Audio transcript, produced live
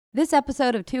This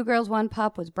episode of Two Girls, One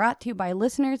Pup was brought to you by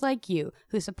listeners like you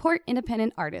who support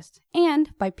independent artists and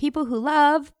by people who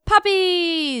love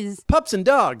puppies. Pups and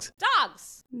dogs.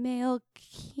 Dogs. Male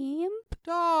camp?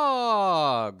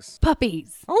 Dogs.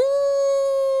 Puppies.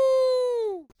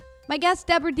 Ooh. My guest,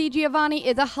 Deborah DiGiovanni,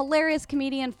 is a hilarious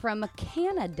comedian from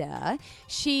Canada.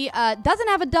 She doesn't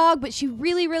have a dog, but she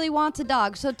really, really wants a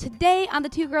dog. So today on the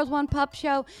Two Girls, One Pup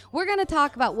show, we're going to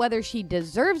talk about whether she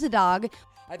deserves a dog.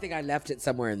 I think I left it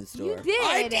somewhere in the store. You did.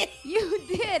 I did. You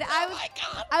did. Oh my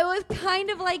God. I was kind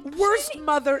of like... Worst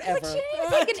mother But ever. she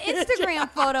didn't take an Instagram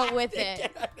photo with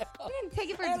it. You didn't take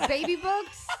it for its baby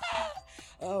books.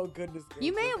 Oh, goodness gracious.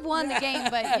 You may have won the game,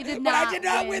 but you did But not I did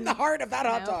not win the heart of that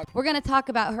hot dog. We're going to talk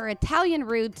about her Italian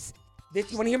roots. You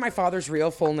want to hear my father's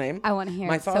real full name? I want to hear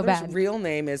My it so father's bad. real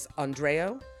name is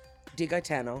Andrea Di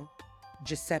Gaetano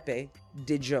Giuseppe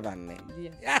Di Giovanni.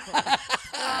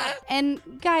 And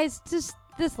guys, just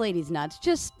this lady's nuts.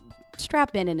 Just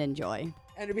strap in and enjoy.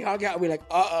 And we hung out and we're like,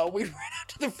 we'd run out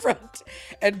to the front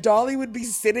and Dolly would be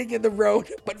sitting in the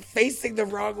road but facing the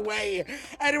wrong way.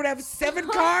 And it would have 7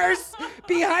 cars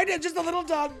behind it, just a little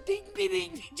dog, ding, ding,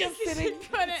 ding, just sitting,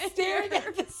 staring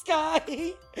at the sky.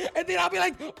 And then I'll be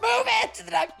like, move it to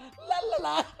the dog, la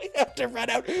la la. We have to run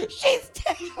out. She's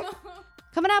dead.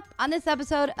 Coming up on this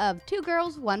episode of Two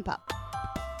Girls, One Pup.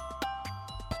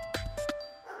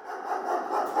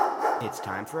 It's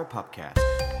time for a pupcast.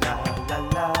 La la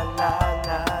la la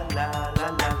la la la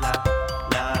la la la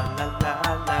la la la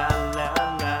la la.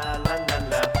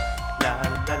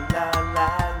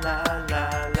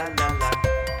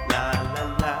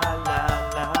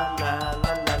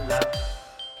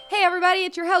 Hey everybody,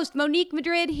 it's your host Monique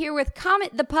Madrid here with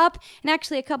Comet the Pup and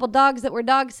actually a couple dogs that were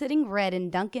dog sitting, Red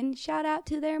and Duncan. Shout out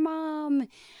to their mom.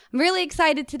 I'm really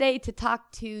excited today to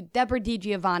talk to Deborah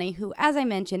DiGiovanni, who, as I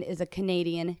mentioned, is a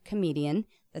Canadian comedian.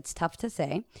 That's tough to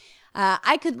say.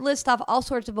 I could list off all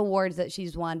sorts of awards that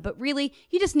she's won, but really,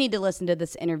 you just need to listen to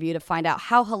this interview to find out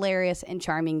how hilarious and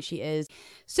charming she is.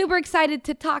 Super excited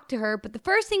to talk to her, but the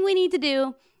first thing we need to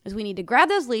do is we need to grab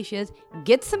those leashes,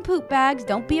 get some poop bags.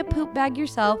 Don't be a poop bag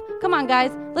yourself. Come on,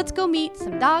 guys. Let's go meet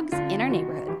some dogs in our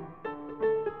neighborhood.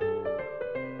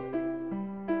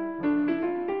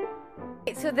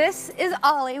 So this is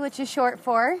Ollie, which is short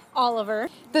for Oliver.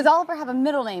 Does Oliver have a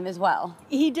middle name as well?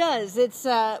 He does. It's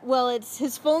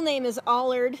his full name is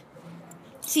Allard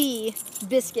T.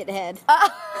 Biscuit Head.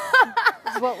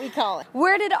 Is what we call it.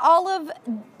 Where did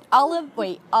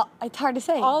it's hard to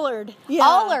say. Allard. Yeah.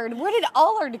 Allard. Where did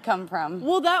Allard come from?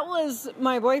 Well, that was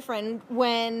my boyfriend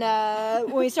when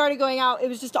we started going out. It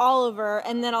was just Oliver,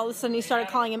 and then all of a sudden he started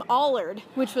calling him Allard,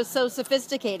 which was so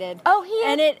sophisticated. Oh, he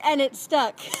is. And it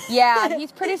stuck. Yeah,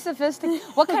 he's pretty sophisticated.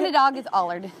 What kind of dog is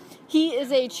Allard? He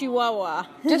is a Chihuahua.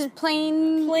 Just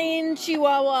plain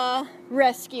Chihuahua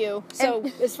rescue. So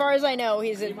as far as I know,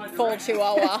 he's a full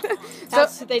Chihuahua.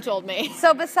 That's what they told me.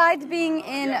 So besides being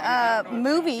in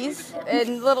movies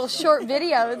and little short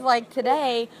videos like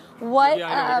today, what's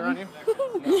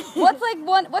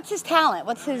his talent?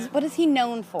 What is he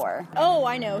known for? Oh,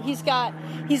 I know. He's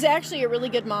actually a really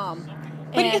good mom.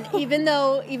 And even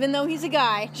though he's a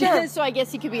guy, sure. So I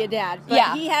guess he could be a dad. But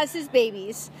yeah. He has his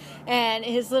babies and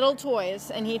his little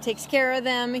toys, and he takes care of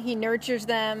them. He nurtures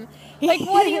them. Like,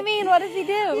 what do you mean? What does he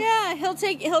do? Yeah, he'll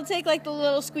take like the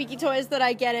little squeaky toys that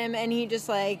I get him, and he just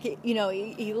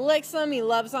he licks them. He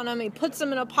loves on them. He puts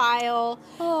them in a pile.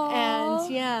 Aww.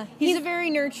 And yeah, he's a very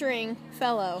nurturing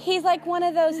fellow. He's like one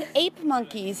of those ape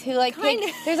monkeys who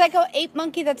there's like an ape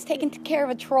monkey that's taking care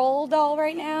of a troll doll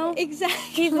right now. Exactly.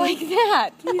 He's like that.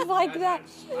 He's like that.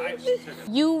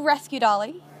 You rescued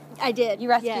Ollie. I did. You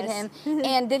rescued yes. him.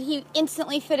 And did he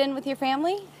instantly fit in with your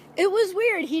family? It was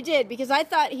weird. He did, because I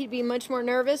thought he'd be much more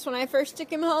nervous when I first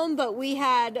took him home, but we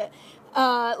had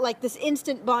this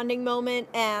instant bonding moment,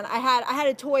 and I had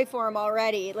a toy for him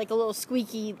already, like a little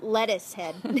squeaky lettuce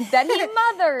head. That he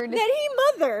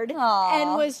mothered. Aww.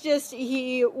 And was just,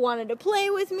 he wanted to play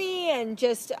with me, and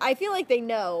just, I feel like they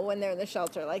know when they're in the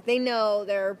shelter. Like, they know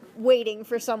they're waiting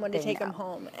for someone to take them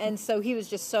home. And so he was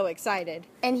just so excited.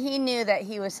 And he knew that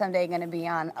he was someday going to be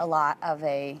on a lot of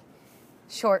a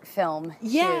short film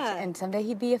shoot, and someday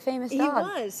he'd be a famous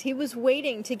dog. He was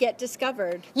waiting to get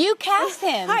discovered. You cast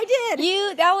him. I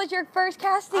did. That was your first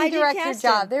casting director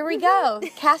job. There we go.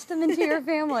 Cast him into your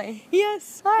family.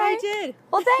 Yes, all right. I did.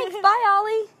 Well, thanks. Bye,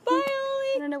 Ollie. Bye, Ollie.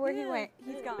 I don't know where he went.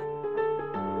 He's gone.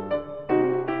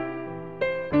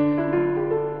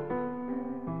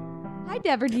 Hi,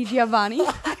 Deborah DiGiovanni.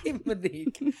 Hi,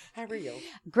 Monique. How are you?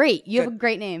 Great. You have a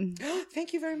great name.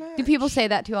 Thank you very much. Do people say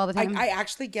that to you all the time? I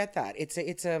actually get that. It's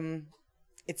a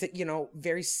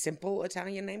very simple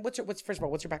Italian name. First of all,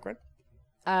 what's your background?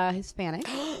 Hispanic.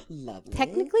 Lovely.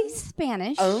 Technically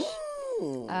Spanish. Oh.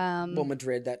 Well,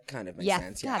 Madrid, that kind of makes Yeah.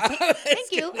 sense. God, Yeah.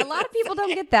 thank you. A lot of people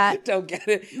don't get that. Don't get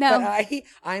it. No. But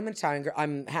I'm Italian girl.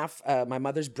 I'm half, my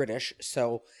mother's British,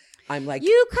 so I'm like.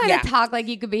 You kind of yeah. talk like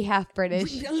you could be half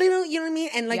British. A little, you know what I mean?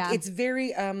 And like, Yeah. it's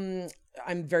very, I'm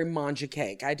very manja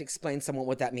cake. I had to explain to someone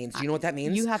what that means. Do you know what that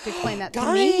means? You have to explain that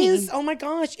to me. Guys, oh my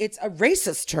gosh, it's a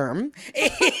racist term.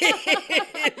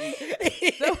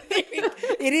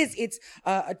 It is. It's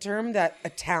a term that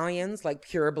Italians, like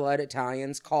pure blood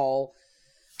Italians, call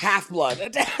half blood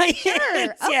Italians. Sure,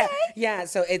 Yeah, okay. yeah.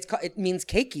 So it means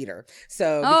cake eater.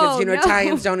 So because Oh, no.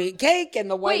 Italians don't eat cake, and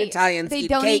the white Wait, Italians they eat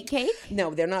don't cake. eat cake?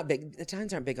 No, they're not big.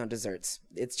 Italians aren't big on desserts.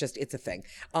 It's a thing.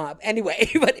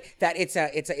 Anyway, but that it's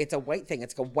a white thing.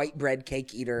 It's like a white bread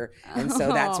cake eater, and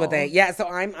so that's what they. Yeah. So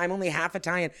I'm only half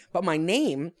Italian, but my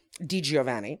name Di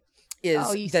Giovanni is.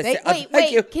 Oh, you the- say. thank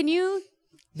Wait. you. Can you?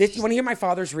 This, you want to hear my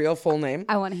father's real full name?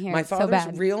 I want to hear My it so father's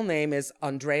bad. real name is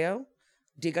Andrea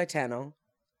Di Gaetano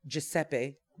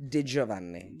Giuseppe Di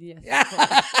Giovanni. Yes.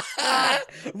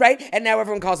 Right? And now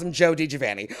everyone calls him Joe Di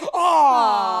Giovanni.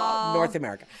 Oh, North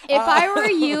America. If I were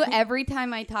you, every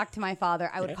time I talk to my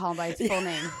father, I would call him by his full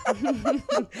name.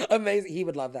 Amazing. He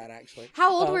would love that, actually.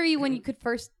 How old were you when you could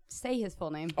first say his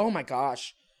full name? Oh my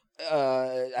gosh.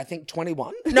 I think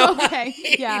 21. No. Okay,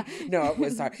 yeah. No, it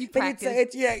was hard. You But it's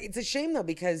practiced. it's a shame though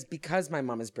because my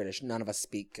mom is British, none of us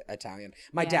speak Italian.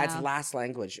 My dad's Yeah. last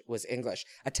language was English.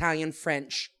 Italian,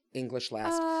 French, English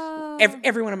last. Oh.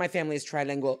 Everyone in my family is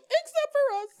trilingual except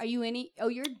for us. Are you any? Oh,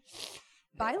 you're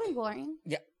bilingual, aren't you?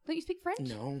 Yeah. Don't you speak French?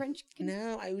 No. French?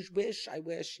 No, I wish.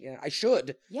 Yeah, I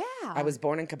should. Yeah. I was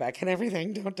born in Quebec and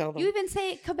everything. Don't tell them. You even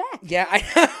say it Quebec. Yeah, I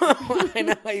know. I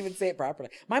know. I even say it properly.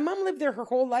 My mom lived there her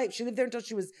whole life. She lived there until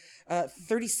she was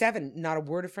 37. Not a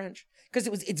word of French because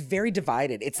it's very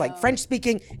divided. It's like French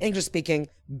speaking, English speaking,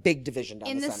 big division down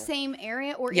In the the center. same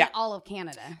area or Yeah. in all of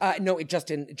Canada? No, just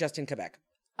in Quebec,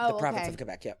 the Oh, province okay. of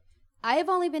Quebec. Yep. I have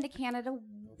only been to Canada.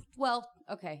 Well,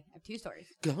 okay. I have two stories.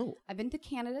 Go. I've been to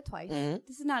Canada twice. Mm-hmm.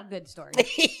 This is not a good story.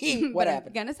 What but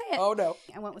happened? I'm gonna say it. Oh no.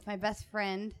 I went with my best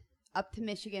friend up to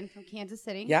Michigan from Kansas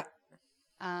City. Yeah.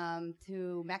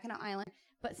 To Mackinac Island.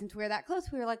 But since we were that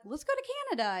close, we were like, let's go to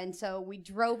Canada. And so we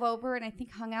drove over and I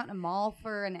think hung out in a mall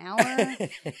for an hour.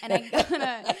 And I got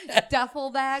a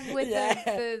duffel bag with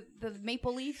the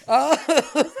maple leaf. Oh,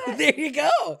 there you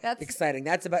go. That's- exciting.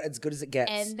 That's about as good as it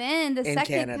gets. And then the in second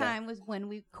Canada. time was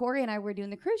when Corey and I were doing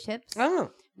the cruise ships.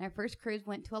 Oh. And our first cruise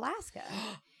went to Alaska.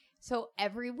 So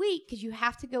every week, because you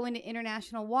have to go into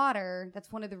international water,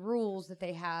 that's one of the rules that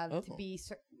they have to Oh. be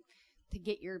to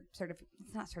get your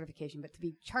it's not certification, but to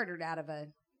be chartered out of a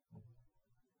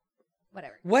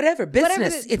whatever. Whatever. Business. Whatever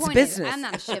the It's point business. Is. I'm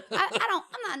not a ship. I'm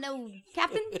not no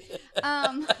captain.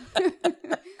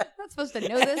 Not supposed to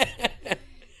know this.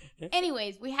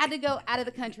 Anyways, we had to go out of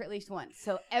the country at least once.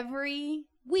 So every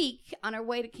week on our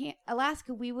way to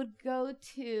Alaska, we would go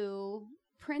to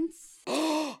Prince.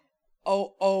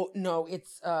 Oh no,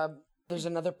 it's there's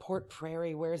another Port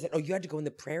Prairie. Where is it? Oh, you had to go in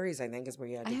the prairies, I think, is where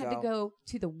you had I to had go. to go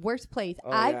to the worst place. Oh,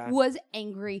 I yeah. was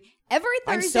angry every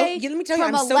I'm Thursday. let me tell you,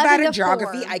 from I'm so 11 bad to at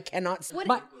geography. 4. I cannot. What-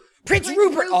 Prince Prince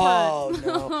Rupert. Rupert. Oh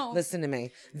no! No. Listen to me.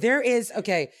 There is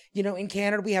in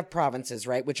Canada we have provinces,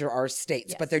 right, which are our states,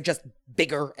 Yes. but they're just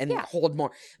bigger and Yeah. hold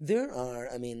more. There are,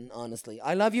 honestly,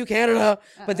 I love you, Canada,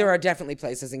 but there are definitely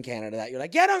places in Canada that you're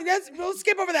like, yeah, no, we'll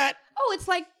skip over that. Oh, it's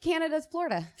like Canada's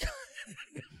Florida.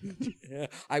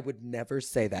 I would never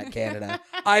say that, Canada.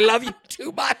 I love you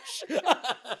too much.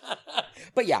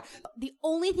 But yeah, The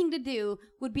only thing to do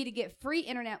would be to get free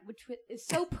internet, which is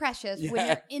so precious when Yeah.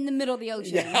 you're in the middle of the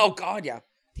ocean. yeah. Oh God, yeah.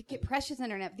 To get precious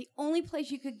internet, the only place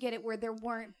you could get it where there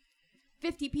weren't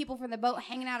 50 people from the boat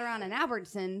hanging out around in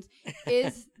Albertsons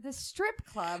is the strip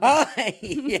club. Oh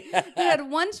yeah. We had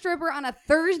one stripper on a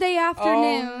Thursday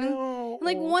afternoon. Oh, no.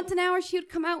 Like once an hour, she would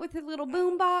come out with her little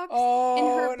boom box Oh,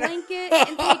 and her no. blanket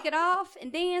and take it off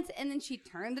and dance, and then she'd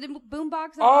turn the boom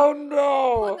box Oh off, put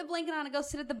no. the blanket on, and go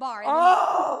sit at the bar.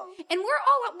 Oh. And we're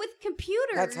all up with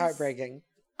computers. That's heartbreaking.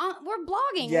 We're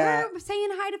blogging. Yeah. We're saying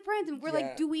hi to friends, and we're Yeah.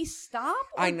 like, do we stop?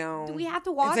 I Or know. Do we have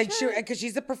to watch It's like her? because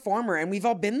she's a performer, and we've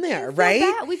all been there, feel right?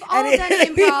 bad. We've all And done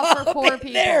we've improv for all 4 been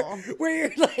people. there, where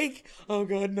you're like, oh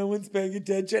God, no one's paying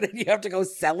attention, and you have to go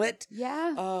sell it.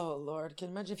 Yeah. Oh Lord, can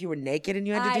you imagine if you were naked and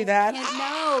you had to do I that? can't-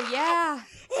 No, yeah.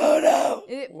 Oh no.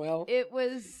 It, it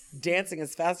was. Dancing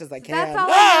as fast as I can. That's all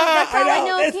I know. That's all I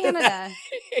know of This- Canada.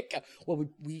 Well,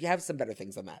 we have some better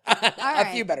things than that. All A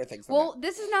right. few better things than Well, that.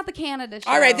 this is not the Canada show.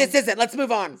 All right, this is it. Let's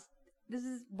move on. This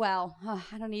is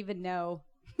I don't even know.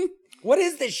 What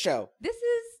is this show? This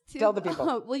is to. Tell the people.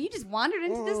 Oh, well, you just wandered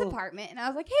into this apartment, and I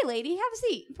was like, "Hey, lady, have a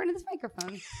seat in front of this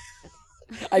microphone."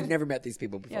 I've never met these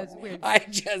people before. Yeah, it's weird. I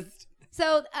just.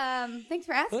 So, thanks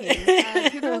for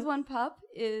asking. Two Girls, One Pup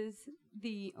is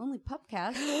the only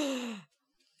pupcast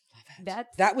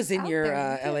That was in out your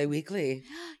there. LA Weekly.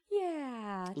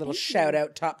 Yeah. Little thank shout you.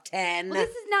 out top 10. Well, this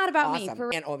is not about me. Awesome.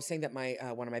 For And I'm saying that my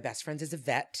one of my best friends is a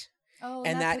vet. oh,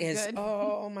 And that's that is good.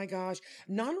 oh my gosh.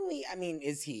 Not only, I mean,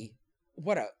 is he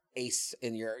what a ace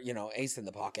in your, ace in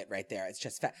the pocket right there. It's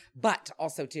just fat. But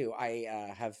also too, I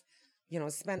have,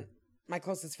 spent my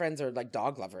closest friends are like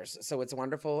dog lovers. So it's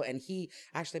wonderful. And he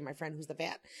actually, my friend who's the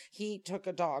vet, he took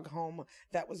a dog home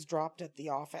that was dropped at the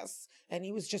office, and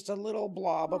he was just a little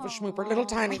blob of a schmooper, little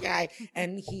tiny guy.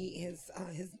 And his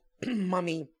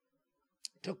mummy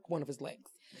took one of his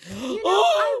legs.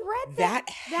 I read that.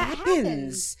 That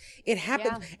happens. It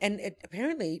happens. Yeah. And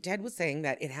apparently, Ted was saying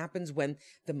that it happens when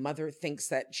the mother thinks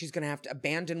that she's going to have to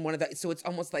abandon one of the. So it's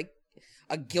almost like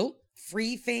a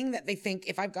guilt-free thing that they think,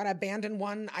 if I've got to abandon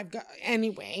one, I've got.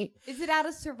 Anyway. Is it out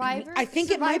of survivor? I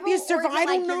think it might be a Survival, or is it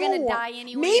survival. like you're going to die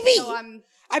anyway. Maybe. So I'm.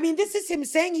 I mean, this is him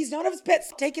saying he's not of his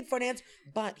pets. Take it for an answer.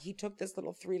 But he took this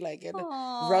little three-legged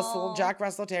Jack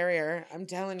Russell Terrier. I'm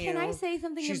telling you. Can I say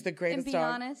something? She's the greatest and be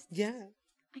dog. honest? Yeah.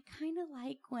 I kind of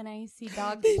like when I see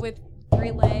dogs with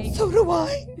 3 legs. So do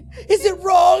I. Is it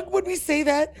wrong when we say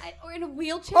that? Or in a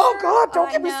wheelchair. Oh God! Don't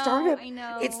I get me know, started. I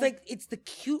know. It's the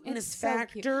cuteness It's so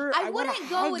cute. factor. I want to wouldn't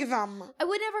go hug with- them. I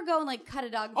would never go and like cut a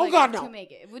dog's Oh leg God, off no. to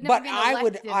make it. It would never But be an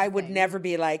I would thing. never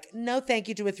be like, no, thank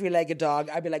you to a 3-legged dog.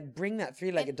 I'd be like, bring that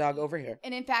 3-legged dog over here.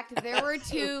 And in fact, if there were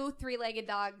 2 3-legged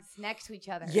dogs next to each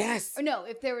other, Yes. or no,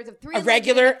 if there was a A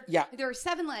regular, yeah. if there were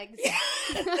 7 legs,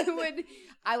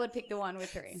 I would pick the one with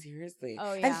 3. Seriously.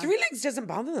 Oh, And yeah. 3 legs doesn't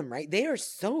bother them, right? They are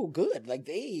so good. Like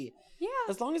Yeah.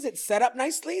 as long as it's set up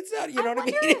nicely, it's not. You know what I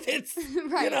mean? wonder If it's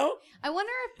Right. I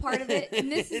wonder if part of it,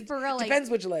 and this is for real, like depends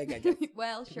which leg. I guess.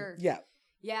 well, sure. Yeah.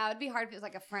 Yeah, it'd be hard if it was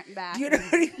like a front and back. You know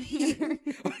what I mean?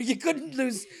 You couldn't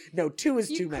lose. No, 2 is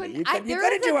too many. You got there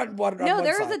to is do a- on one. No, on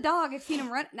there one was a side. dog. I've seen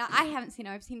him run. Now I haven't seen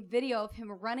him. I've seen video of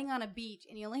him running on a beach,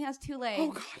 and he only has 2 legs.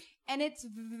 Oh God. And it's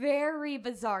very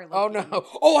bizarre looking. Oh no.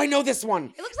 Oh, I know this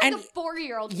one. It looks like And- a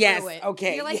 4-year-old Yes, threw it.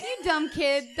 okay, You're like, yeah. you dumb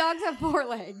kid. Dogs have 4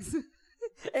 legs.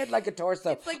 And like a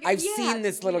torso. It's like- I've yeah, seen it's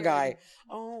this little weird. guy.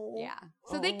 Oh. Yeah.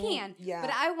 So they can. Yeah.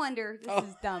 But I wonder, this Oh.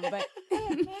 is dumb, but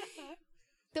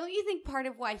don't you think part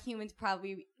of why humans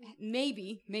probably,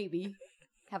 maybe,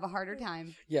 have a harder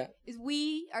time Yeah. is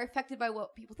we are affected by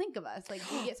what people think of us. Like,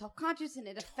 we get self-conscious and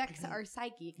it affects our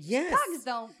psyche. Yes. Dogs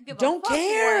don't give Don't a fuck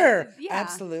care. what- yeah,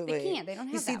 Absolutely. They can't. They don't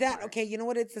have You see that. that? part. Okay, you know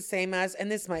what? It's the same as, and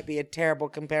this might be a terrible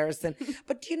comparison,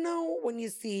 but do you know when you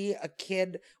see a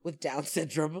kid with Down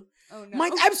syndrome? Oh, no.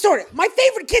 I'm sorry. My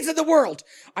favorite kids in the world.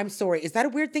 I'm sorry. Is that a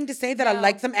weird thing to say that I No.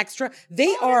 like them extra?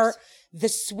 They are the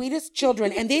sweetest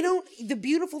children. And they don't, the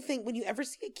beautiful thing, when you ever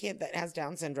see a kid that has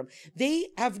Down syndrome, they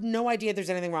have no idea there's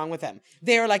anything wrong with them.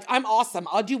 They're like, I'm awesome.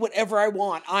 I'll do whatever I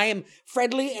want. I am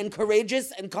friendly and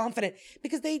courageous and confident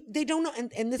because they don't know.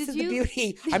 And this Did is the you-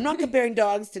 beauty. I'm not comparing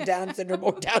dogs to Down syndrome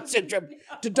or Down syndrome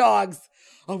to dogs.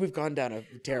 Oh, we've gone down a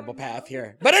terrible path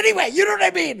here. But anyway, you know what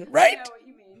I mean, right? I know what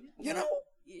you mean. You know?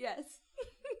 Yes.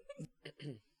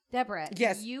 Deborah,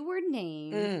 Yes. you were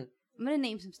named. Mm. I'm going to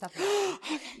name some stuff. Now.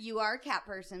 You are a cat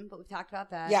person, but we've talked about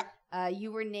that. Yeah.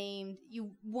 You were named,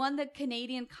 you won the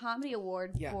Canadian Comedy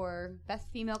Award Yeah. for Best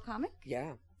Female Comic.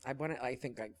 Yeah, I won it. I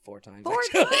think like 4 times. 4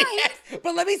 actually. times?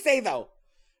 But let me say though,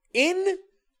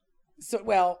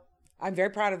 I'm very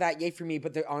proud of that. Yay for me!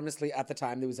 But honestly, at the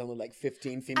time, there was only like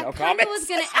 15 female I comics. kind of was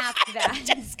going to ask that.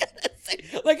 Just gonna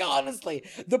say, like honestly,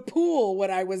 the pool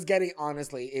when I was getting,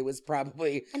 honestly, it was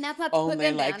probably And that's not to put only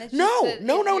them like down. It's no, just that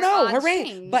no, your odds hooray!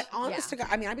 change. But honest Yeah. to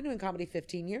God, I mean, I've been doing comedy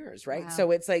 15 years, right? Wow.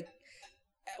 So it's like.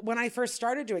 When I first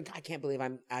started doing, I can't believe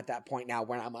I'm at that point now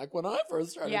where I'm like, when I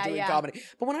first started Yeah, doing yeah. comedy.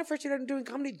 But when I first started doing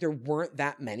comedy, there weren't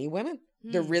that many women.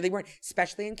 There really weren't,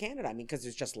 especially in Canada. I mean, because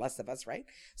there's just less of us, right?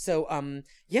 So,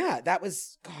 yeah, that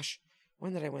was, gosh,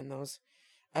 when did I win those?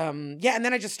 Yeah, and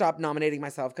then I just stopped nominating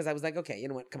myself because I was like, okay, you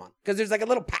know what? Come on, because there's like a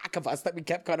little pack of us that we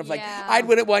kept kind of like, Yeah. I'd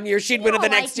win it one year, she'd win it all the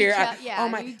like next year. each other. Yeah, oh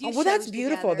my, you do well, that's shows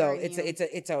beautiful together though.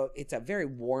 and It's a very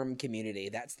warm community.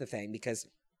 That's the thing because.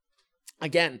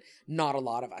 Again, not a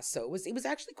lot of us. So it was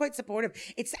actually quite supportive.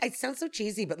 It sounds so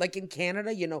cheesy, but like in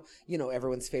Canada, you know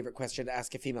everyone's favorite question to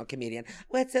ask a female comedian.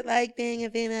 What's it like being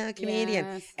a female comedian?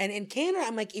 Yes. And in Canada,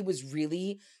 I'm like, it was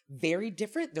really very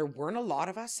different. There weren't a lot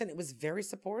of us, and it was very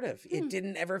supportive. It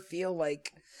didn't ever feel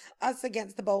like us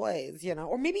against the boys, you know,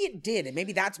 or maybe it did, and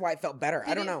maybe that's why it felt better.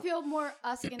 I don't know. Did it feel more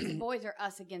us against the boys or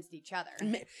us against each other?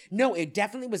 No, it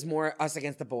definitely was more us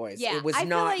against the boys. Yeah, It was I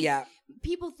not. feel like Yeah,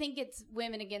 people think it's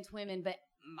women against women, but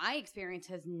my experience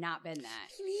has not been that.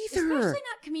 me neither. Especially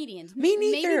not comedians. Me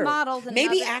neither. Maybe models and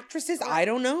maybe other- actresses. I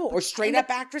don't know, or straight in the- up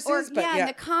actresses. Or, but in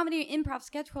the comedy improv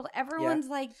sketch world, everyone's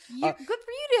like, good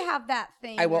for you to have that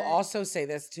thing. I will or- also say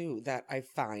this too, that I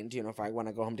find, you know, if I want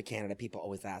to go home to Canada, people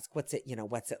always ask, what's it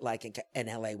like in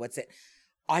LA? What's it?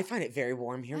 I find it very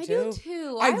warm here I too. do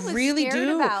too. I was really scared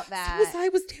do. about that. I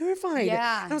was terrified.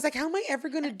 Yeah. And I was like, how am I ever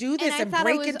going to do this I and thought it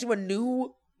break was- into a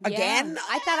new Yeah. again?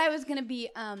 I thought I was going to be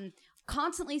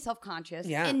constantly self-conscious.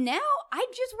 Yeah. And now I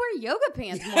just wear yoga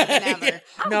pants more than ever.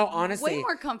 I'm No, honestly, way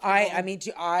more comfortable.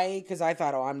 because I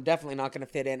thought, oh, I'm definitely not going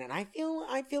to fit in, and I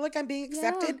feel like I'm being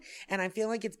accepted, and I feel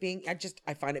like it's being.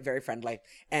 I find it very friendly,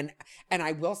 and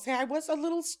I will say I was a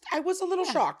little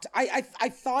shocked. I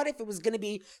thought if it was going to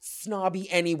be snobby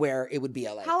anywhere, it would be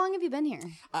LA. How long have you been here?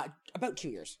 About 2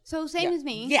 years. So same Yeah. as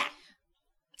me. Yeah.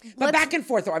 But Let's- back and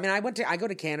forth though. I mean, I go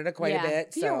to Canada quite Yeah. a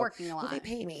bit. You're So working a Well, they lot.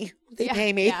 pay me. They Yeah,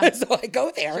 pay me. yeah. So I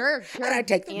go there. Sure. And I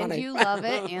take the and money. you love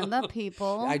it, and the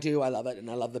people. I do. I love it, and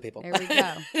I love the people. There we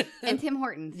go. And Tim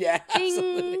Hortons. Yeah, Ding.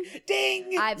 absolutely.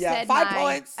 Ding. I've yeah, said 5 my,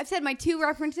 points. I've said my 2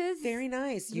 references. Very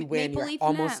nice. You M- win. Maple You're Leaf and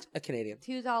almost that. a Canadian.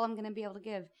 2 is all I'm going to be able to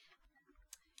give.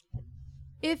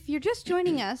 If you're just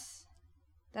joining us,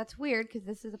 that's weird because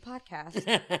this is a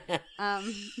podcast.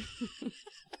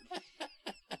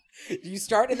 You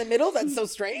start in the middle? That's so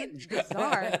strange.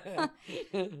 Bizarre.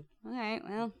 All right,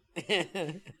 well,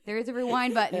 there is a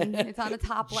rewind button. It's on the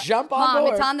top left. Jump on Mom,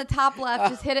 board. it's on the top left.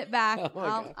 Just hit it back. Oh my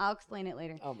God. I'll explain it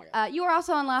later. Oh my God. You were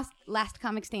also on Last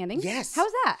Comic Standing. Yes. How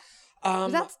was that?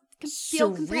 Was that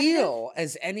feel competitive? surreal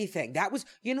as anything. That was,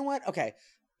 you know what? Okay.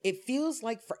 It feels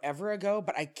like forever ago,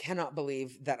 but I cannot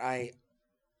believe that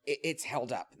it's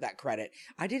held up, that credit.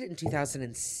 I did it in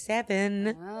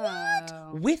 2007 Oh.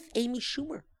 with Amy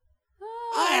Schumer.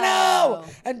 Oh. I know.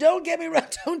 And don't get me wrong.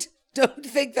 Don't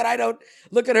think that I don't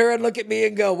look at her and look at me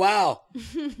and go, wow,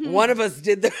 one of us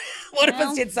did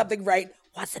something right.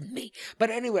 Wasn't me. But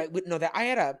anyway, no, that I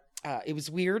had it was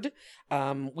weird.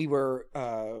 We were,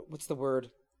 what's the word?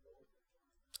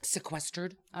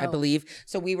 Sequestered, I Oh. believe.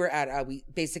 So we were we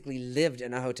basically lived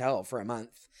in a hotel for a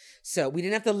month. So we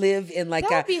didn't have to live in like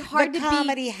That would be hard the to be-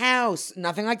 comedy house.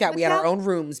 Nothing like that. But We had our that- own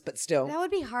rooms, but still. That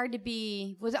would be hard to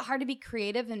be. Was it hard to be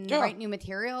creative and Yeah. write new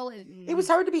material? It was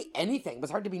hard to be anything. It was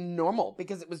hard to be normal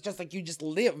because it was just like you just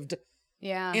lived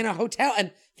Yeah. in a hotel,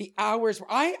 and the hours were,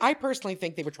 I personally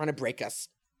think they were trying to break us.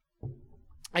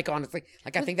 Like honestly,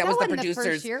 like I think that was the wasn't producers.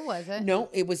 The first year, was it? No,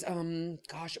 it was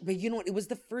gosh, but you know what? It was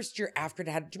the first year after it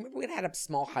had. Do you remember we had a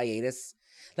small hiatus?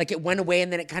 Like it went away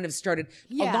and then it kind of started.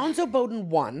 Yeah. Alonzo Bowden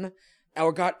won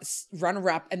or got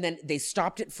runner-up, and then they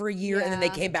stopped it for a year, and then they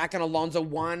Yeah. came back and Alonzo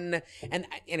won. And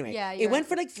anyway, Yeah, it you're went right.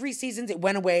 for like 3 seasons. It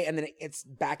went away, and then it's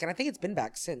back, and I think it's been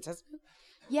back since. Hasn't it?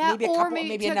 Yeah, Maybe a or couple- maybe,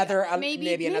 maybe it took- another- maybe maybe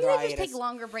maybe another they just hiatus. take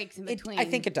longer breaks in It- between. I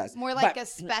think it does. More like But- a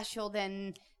special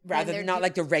than Rather they're than not do-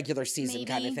 like the regular season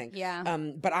kind of Maybe, thing. yeah.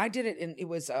 But I did it, and it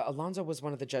was Alonzo was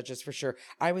one of the judges for sure.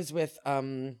 I was with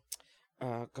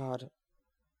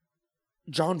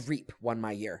John Reap won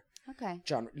my year. Okay.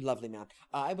 John, lovely man.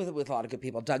 I was with a lot of good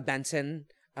people. Doug Benson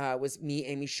was me,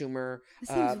 Amy Schumer, It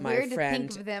seems my weird friend.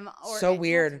 to think of them. Or So it's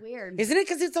weird. weird. Isn't it?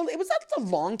 Because that's a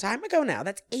long time ago now.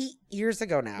 That's 8 years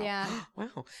ago now. Yeah.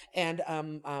 Wow. And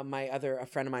my other a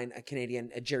friend of mine, a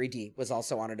Canadian, Jerry D, was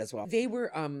also on it as well. They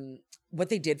were what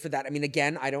they did for that. I mean,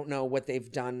 again, I don't know what they've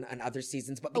done on other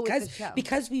seasons, but Oh, it's a show.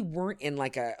 because we weren't in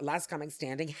like a Last Comic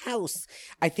Standing house,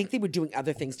 I think they were doing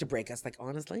other things to break us. Like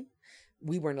honestly,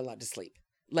 we weren't allowed to sleep.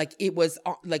 Like it was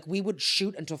like we would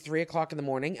shoot until 3:00 in the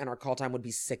morning, and our call time would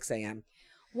be 6 a.m.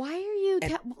 Why are you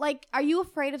like? Are you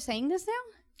afraid of saying this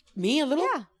now? Me a little,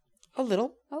 Yeah. a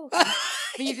little. Oh, okay.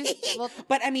 But you just well,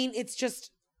 But I mean, it's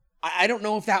just I don't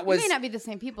know if that it was. may not be the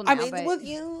same people now. I mean, but well,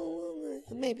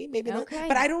 maybe not. Okay.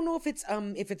 But I don't know if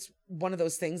it's one of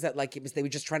those things that like they were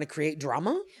just trying to create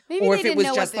drama, maybe or they if it didn't was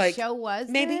know just what the like show was.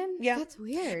 maybe, then? yeah. That's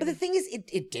weird. But the thing is,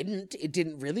 it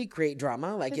didn't really create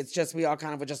drama. Like it's just we all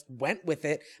kind of just went with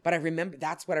it. But I remember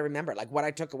that's what I remember. Like what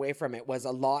I took away from it was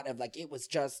a lot of like it was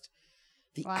just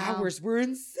the Wow. hours were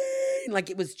insane. Like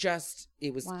it was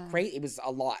Wow. great. It was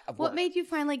a lot of What work. made you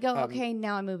finally go? Okay,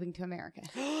 now I'm moving to America.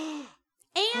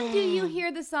 And do you hear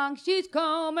the song "She's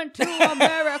Coming to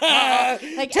America"?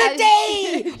 Like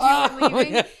Today! as you're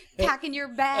leaving, packing your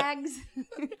bags.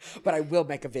 But I will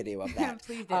make a video of that.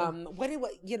 Please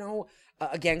do.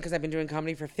 Again, because I've been doing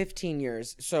comedy for 15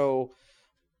 years, so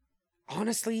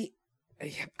honestly,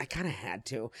 I kind of had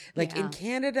to. Like Yeah. in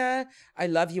Canada, I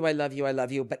love you, I love you, I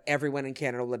love you. But everyone in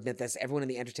Canada will admit this. Everyone in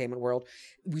the entertainment world,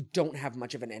 we don't have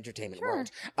much of an entertainment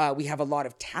world. We have a lot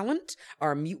of talent.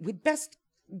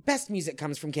 Best music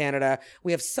comes from Canada.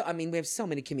 We have so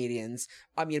many comedians.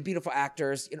 Beautiful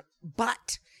actors.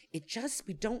 But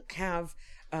we don't have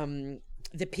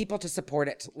the people to support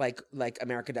it like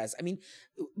America does. I mean,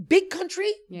 big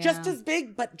country, just Yeah. as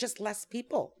big, but just less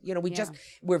people.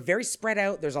 We're very spread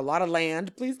out. There's a lot of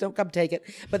land. Please don't come take it.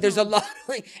 But there's a lot,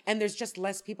 and there's just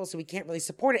less people, so we can't really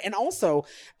support it. And also,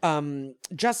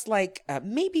 just like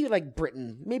maybe like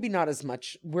Britain, maybe not as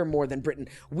much. We're more than Britain.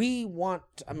 We want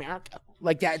America.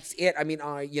 Like that's it. I mean,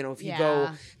 if you go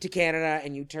Yeah. to Canada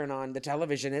and you turn on the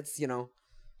television, it's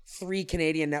 3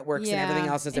 Canadian networks and everything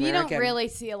else is and American. You don't really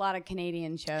see a lot of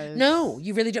Canadian shows. No,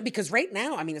 you really don't. Because right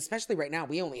now, especially right now,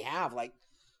 we only have But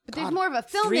there's more of a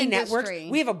film 3 industry.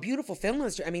 networks. We have a beautiful film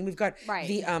industry. We've got Right.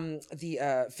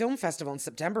 the film festival in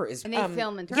September is And they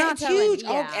film in yeah, it's Toronto and- huge.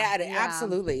 yeah.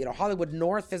 Absolutely. Hollywood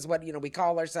North is what we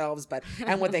call ourselves, but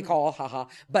and what they call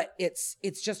But it's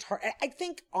just hard. I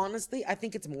think honestly,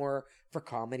 it's more for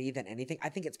comedy than anything. I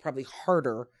think it's probably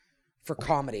harder for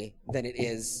comedy than it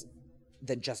is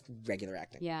than just regular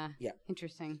acting. Yeah. Yeah.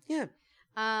 Interesting. Yeah.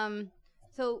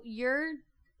 So you're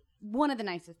one of the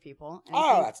nicest people. And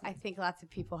Oh, that's I think lots of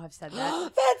people have said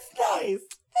that. That's nice.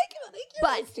 Thank you. You're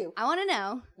But nice too. I want to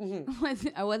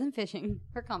know. I wasn't fishing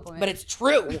for compliments. But it's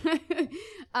true.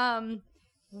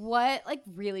 What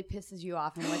really pisses you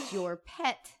off, and what's your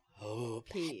pet Oh,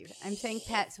 peeve? I'm saying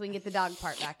pet so we can get the dog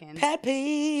part back in. pet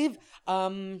peeve.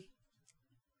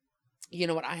 You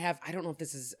know what I have? I don't know if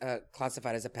this is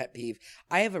classified as a pet peeve.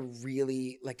 I have a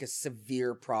really a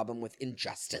severe problem with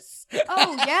injustice.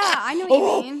 Oh yeah, I know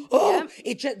what you mean.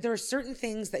 Yep. There are certain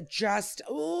things that just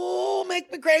make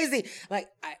me crazy. Like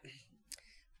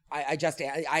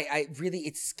I really,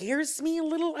 it scares me a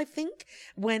little, I think,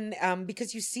 when,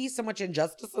 because you see so much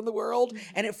injustice in the world,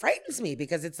 and it frightens me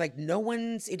because it's like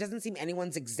it doesn't seem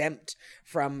anyone's exempt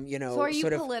from, So are you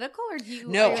political, or do you?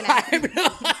 No, are you an actor?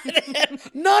 I'm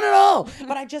not, not at all.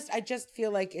 But I just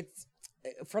feel like it's,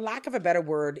 for lack of a better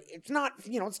word, it's not,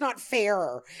 it's not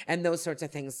fair. And those sorts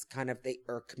of things they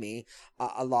irk me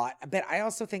a lot. But I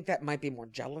also think that might be more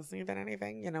jealousy than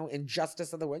anything,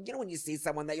 injustice of the world. When you see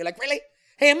someone that you're like, really?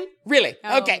 Him? Really?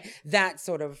 Oh. Okay. That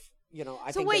sort of, I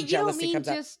So think wait, that you don't jealousy mean comes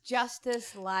up. just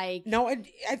justice like? No,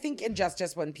 I think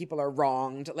injustice when people are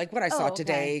wronged, like what I saw okay.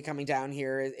 today coming down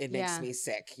here, it makes Yeah. me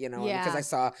sick, Yeah. because I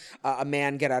saw a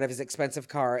man get out of his expensive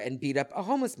car and beat up a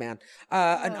homeless man,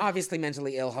 an obviously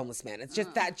mentally ill homeless man. It's just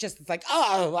it's like,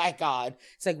 oh my God.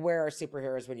 It's like, where are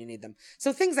superheroes when you need them?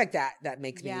 So things like that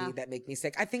make me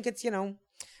sick. I think it's,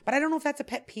 but I don't know if that's a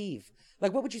pet peeve.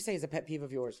 Like, what would you say is a pet peeve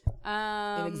of yours?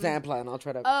 An example, and I'll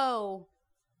try to. Oh,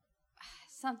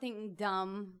 something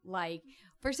dumb like.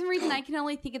 For some reason, I can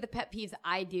only think of the pet peeves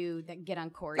I do that get on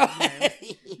Corey's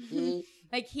nerves.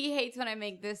 Like, he hates when I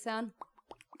make this sound.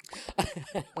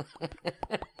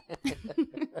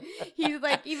 He's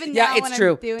like, even Yeah, now it's when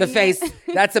true. I'm doing The face. it.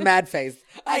 That's a mad face.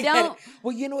 I get it. don't-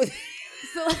 Well, you know.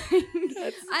 So,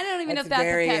 like, I don't even know if that's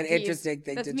very a pet peeve. interesting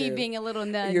thing That's to me do. being a little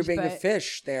nudge. You're being a but-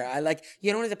 fish there. I like.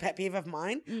 You know what is a pet peeve of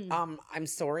mine? I'm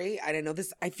sorry. I didn't know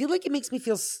this. I feel like it makes me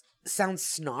sound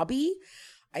snobby.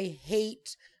 I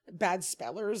hate bad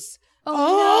spellers.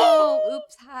 Oh, no!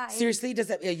 Oops, hi. Seriously, does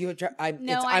that? I'm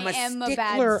a am a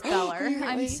stickler. bad speller. I'm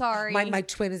Really? sorry. My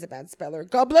twin is a bad speller.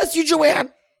 God bless you,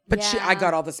 Joanne. But I Yeah.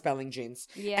 got all the spelling genes.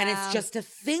 Yeah. And it's just a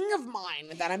thing of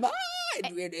mine that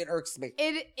it irks me.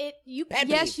 Pet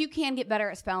Yes, peeve. you can get better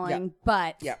at spelling, Yeah.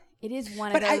 but Yeah. it is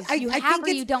one But of those you have think or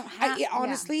you it's- don't have.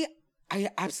 Honestly, I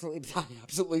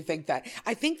absolutely think that.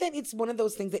 I think that it's one of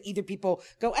those things that either people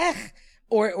go,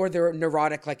 or they're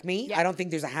neurotic like me. Yeah. I don't think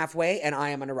there's a halfway, and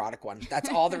I am a neurotic one. That's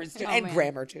all there is to it. Oh, And man.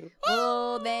 grammar, too.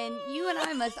 Well, then you and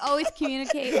I must always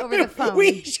communicate over the phone.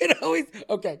 We should always.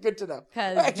 Okay, good to know.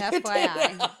 'Cause Good to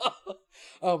FYI. know.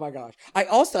 Oh my gosh. I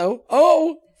also,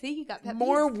 See, you got pet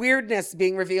more peeves. weirdness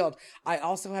being revealed. I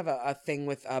also have a thing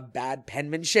with bad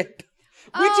penmanship.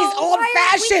 Which Oh, is old we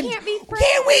fashioned. can't be friends.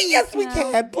 Can we? Yes, we No, I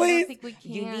can. don't Please. think we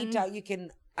You can. need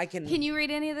to. I can. Can you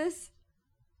read any of this?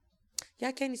 Yeah,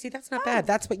 can you see? That's not bad.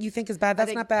 That's what you think is bad.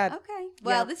 That's not bad. Okay.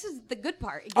 Well, Yeah. this is the good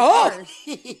part. It gets Oh, worse.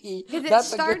 Because it That's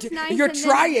a starts good. nice. You're and then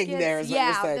trying it gets, there. Is what you're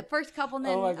yeah, saying. the first couple, and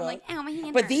then Oh my I'm God. like, ow, my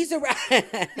hand But hurts. these are.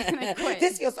 quit.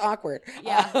 This feels awkward.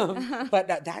 Yeah. But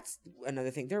that's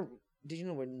another thing. did you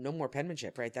know we're no more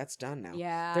penmanship, right? That's done now.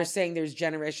 Yeah. They're saying there's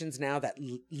generations now that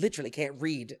literally can't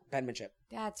read penmanship.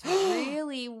 That's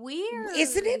really weird.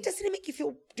 Isn't it? Doesn't it make you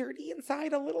feel dirty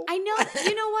inside a little? I know.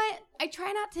 You know what? I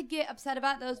try not to get upset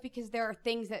about those because there are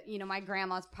things that, my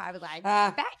grandma's probably like,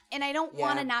 back, and I don't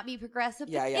want to not be progressive.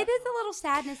 But Yeah. it is a little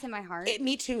sadness in my heart.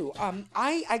 Me too.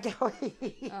 I go.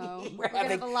 We're gonna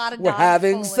have a lot of We're dogs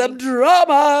having bowling. some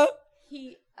drama.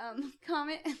 He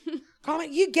comment.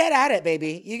 Comment. You get at it,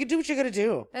 baby. You can do what you're gonna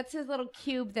do. That's his little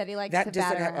cube that he likes That to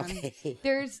doesn't batter have. around. Okay.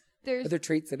 There's Are there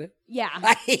treats in it? yeah,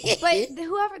 but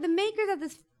whoever the makers of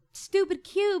this stupid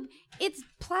cube, it's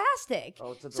plastic,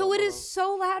 Oh, it's so it is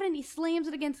so loud, and he slams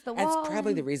it against the wall. That's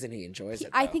probably the reason he enjoys it.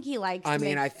 I though. think he likes. I to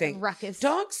mean, make I think a ruckus.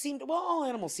 dogs seem to, all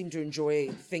animals seem to enjoy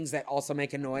things that also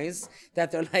make a noise.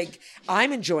 That they're like,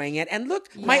 I'm enjoying it, and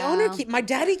look, my Yeah. my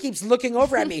daddy keeps looking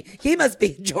over at me. He must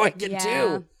be enjoying it Yeah.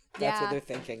 too. That's Yeah. what they're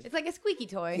thinking. It's like a squeaky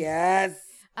toy. Yes.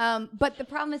 But the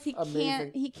problem is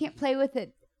Amazing. he can't play with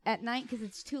it at night because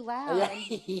it's too loud.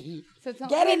 So it's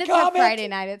Get it, it's a comment. Friday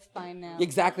night. It's fine now.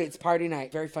 Exactly. It's party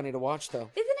night. Very funny to watch,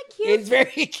 though. Isn't it cute? It's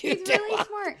very cute. He's to really watch.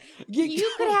 smart. You-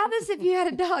 You could have this if you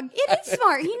had a dog. It is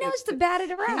smart. He knows to bat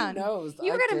it around. knows.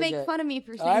 You were I gonna dig make it. fun of me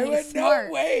for saying I he's would smart.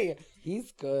 no way.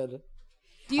 He's good.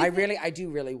 Do you I do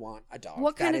really want a dog.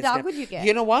 What kind That of is dog good. would you get?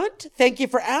 You know what? Thank you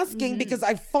for asking because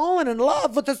I've fallen in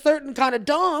love with a certain kind of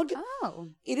dog. Oh.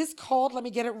 It is called, let me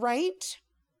get it right.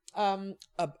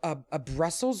 A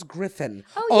Brussels Griffin.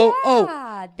 Oh,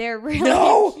 yeah. They're really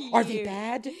No, cute. are they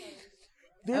bad?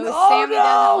 Oh, Sammy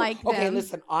doesn't like Okay, them.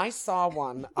 listen, I saw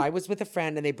one. I was with a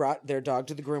friend and they brought their dog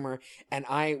to the groomer and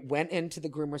I went into the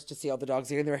groomers to see all the dogs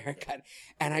getting their haircut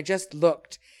and I just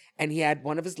looked and he had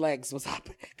one of his legs was up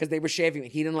because they were shaving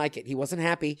it. He didn't like it. He wasn't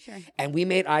happy. Sure. And we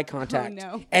made eye contact.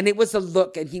 Oh, no. And it was a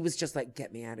look and he was just like,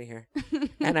 get me out of here.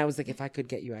 And I was like, if I could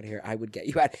get you out of here, I would get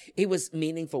you out. It was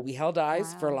meaningful. We held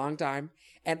eyes for a long time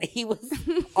and he was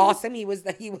awesome. He was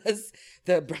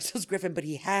the Brussels Griffin, but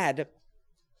he had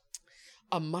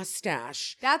a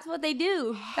mustache. That's what they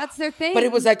do. That's their thing. But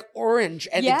it was like orange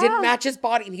and Yeah. it didn't match his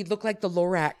body and he looked like the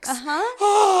Lorax.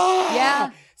 Uh-huh.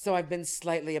 Yeah. So I've been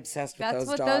slightly obsessed with That's those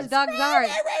what dogs. those dogs are.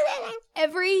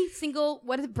 Every single,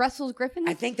 what is it, Brussels Griffin?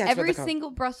 I think that's what Every they're called.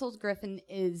 single Brussels Griffin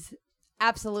is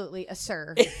absolutely a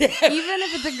sir. Even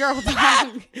if it's a girl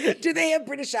dog. Do they have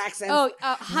British accents? Oh,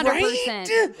 100%.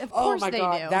 Right? Of Oh course my they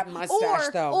God, do. that mustache,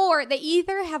 though. Or they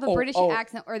either have a British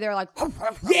accent or they're like,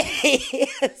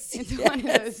 Yes. it's one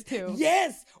of those two.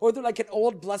 Yes. Or they're like an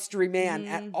old blustery man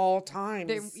at all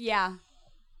times. Yeah.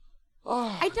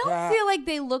 Oh, I don't God. feel like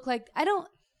they look like, I don't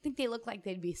think they look like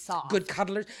they'd be soft. Good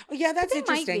cuddlers. Oh, yeah, that's they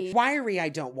might interesting. be. Wiry, I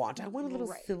don't want. I want a little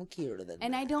Right. silkier than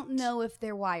And that. I don't know if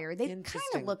they're wired. They kind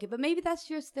Interesting. of look it, but maybe that's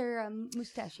just their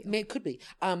mustachio. It could be.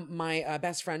 My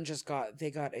best friend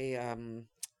they got a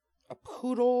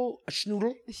poodle, a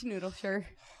schnoodle. Schnoodle, sure.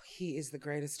 He is the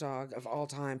greatest dog of all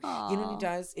time. Aw. You know what he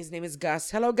does? His name is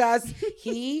Gus. Hello, Gus.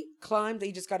 He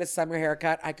just got his summer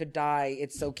haircut. I could die.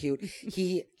 It's so cute.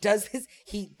 He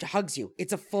hugs you.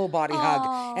 It's a full body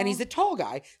hug. And he's a tall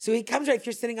guy. So he comes right, if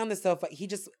you're sitting on the sofa, he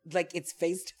just, like, it's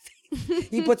face to face.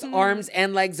 He puts arms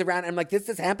and legs around. I'm like, this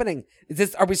is happening.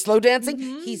 Are we slow dancing?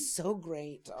 He's so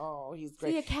great. Oh, he's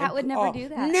great. See, a cat would never do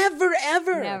that. Never,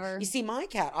 ever. Never. You see, my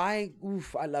cat, I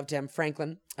loved him.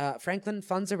 Franklin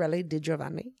Fonzarelli di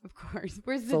Giovanni. Of course.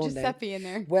 Where's the Full name. Giuseppe in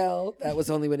there? Well, that was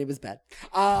only when he was bad.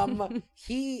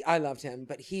 I loved him,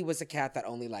 but he was a cat that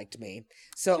only liked me.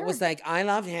 So it was like, I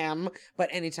loved him, but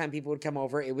anytime people would come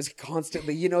over, it was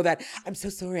constantly, that, I'm so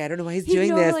sorry, I don't know why he's doing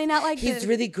this. normally not like He's this.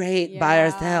 really great by Yeah.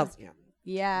 ourselves. Yeah.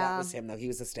 Yeah. That was him, though. He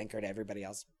was a stinker to everybody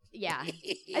else. Yeah.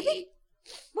 I think,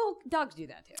 well, dogs do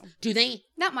that too. Do they?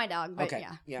 Not my dog, but Okay,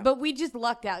 yeah. yeah. But we just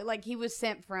lucked out. Like, he was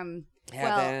sent from,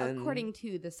 well, Heaven. according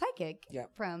to the psychic, Yeah.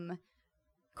 from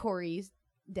Corey's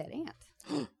dead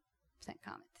aunt. Sent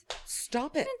comments.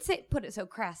 Stop I it. didn't put it so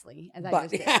crassly as I But,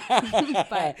 just did.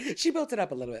 But she built it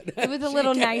up a little bit. it was a She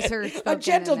little did. nicer A spoken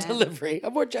gentle than that. delivery. A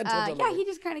more gentle delivery. yeah, he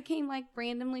just kind of came like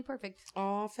randomly perfect.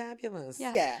 Oh, fabulous.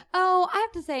 Yeah. Yeah. Oh, I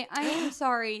have to say, I am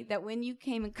sorry that when you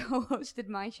came and co-hosted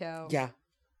my show, Yeah.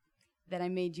 that I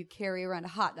made you carry around a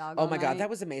hot dog. Oh all my God, night. that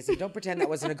was amazing. Don't pretend that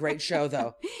wasn't a great show,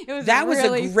 though. It was That was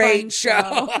really a fun great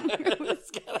show.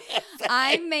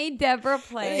 I made Deborah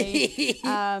play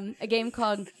a game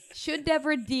called Should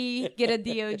Deborah D Get a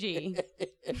DOG?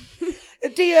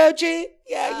 DOG?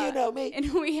 Yeah, you know me.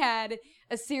 And we had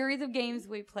a series of games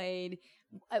we played.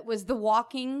 It was the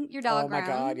walking your dog Oh my around.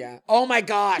 God, yeah. Oh my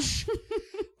gosh.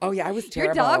 Oh yeah, I was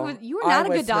Your terrible. you were not a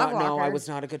good was dog No, I walker. was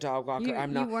not a good dog walker.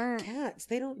 I'm not. You weren't. Cats,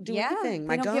 they don't do Yeah, anything. they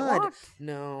My don't get God, walked.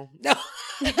 no. You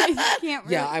can't Yeah,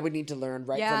 really- I would need to learn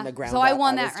right from the ground. So I up.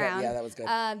 won was that round. Yeah, that was good.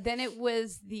 Then it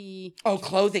was the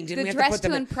Clothing. Didn't the we have dress to put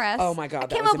them to in? impress. Oh my God, I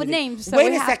that came was up with amazing. names, so Wait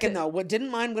we a have second to- though. What didn't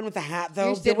mine win with the hat though?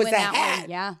 Yours There did was win a that hat. one,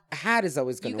 yeah. A hat is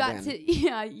always going you to got win.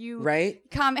 to you Right?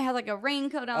 Comet had like a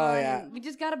raincoat on. Oh, yeah. And we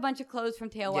just got a bunch of clothes from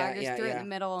Tail Yeah, Waggers, yeah, threw it in yeah. the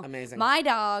middle. Amazing. My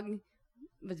dog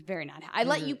was very not. I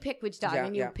let you pick which dog, Yeah,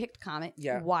 and you yeah. picked Comet.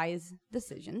 Yeah. Wise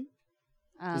decision.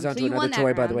 He's so onto you another won that toy,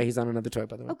 by the round. way. He's on another toy,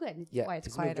 by the way. Oh, good. Yeah, That's why it's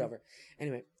he's moved quieter. over.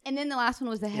 Anyway. And then the last one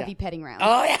was the heavy petting round.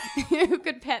 Oh yeah. Who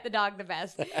could pet the dog the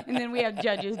best? And then we have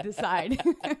judges decide.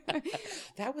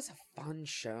 That was a fun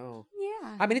show.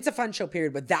 Yeah. I mean, it's a fun show,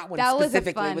 period, but that one That was a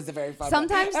specifically fun. was a very fun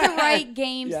Sometimes one. the right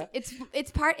games. Yeah. It's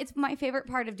my favorite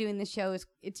part of doing the show is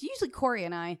it's usually Corey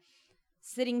and I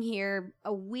sitting here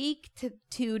a week to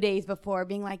 2 days before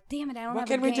being like, damn it, I don't What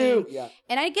have can a we game. do? Yeah.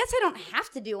 And I guess I don't have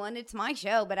to do one. It's my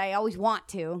show, but I always want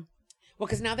to. Well,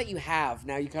 because now that you have,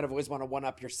 now you kind of always want to one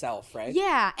up yourself, right?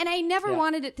 Yeah, and I never Yeah.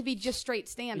 wanted it to be just straight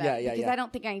stand up Yeah, yeah, because yeah. I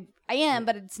don't think I am,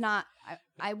 but it's not.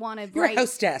 I want to You're write. a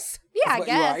hostess. Yeah, is I what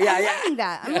you guess. are. Yeah, I'm yeah. learning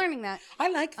that. I'm learning that. I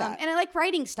like that. And I like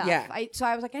writing stuff. Yeah. So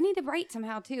I was like, I need to write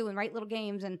somehow too, and write little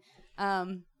games, and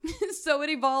so it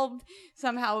evolved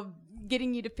somehow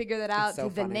getting you to figure that out It's so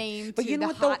to the funny. name But to you know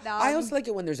the what, though? hot dog. I also like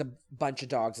it when there's a bunch of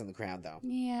dogs in the crowd, though.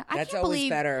 Yeah, I That's can't always believe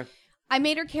better. I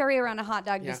made her carry around a hot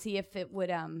dog Yeah. to see if it would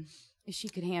if she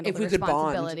could handle If the we could bond.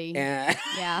 responsibility. Yeah.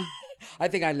 Yeah. I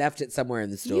think I left it somewhere in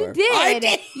the store. You did. I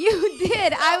did. You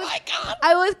did.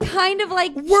 I was kind of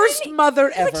like Worst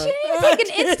mother ever. But she didn't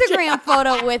take an Instagram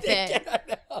photo with it.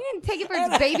 You didn't take it for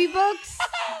its baby books.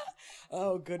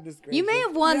 Oh, goodness gracious. You may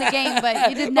have won the game, but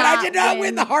you did But not. I did not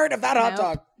win the heart of that hot Nope.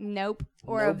 dog. Nope.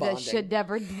 Or No of the bonding. should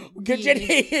never. Good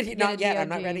Get Not a yet. I'm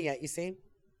not DOG. ready yet. You see?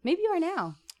 Maybe you are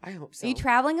now. I hope so. Are you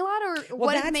traveling a lot, or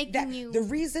what is making you? The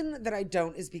reason that I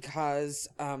don't is because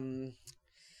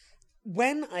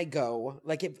when I go,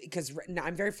 because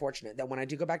I'm very fortunate that when I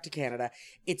do go back to Canada,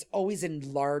 it's always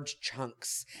in large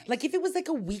chunks. Like if it was like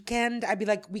a weekend, I'd be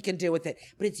like, we can deal with it.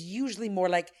 But it's usually more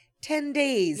like 10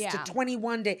 days to Yeah.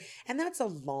 21 days. And that's a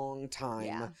long time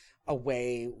Yeah.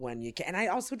 away when you can. And I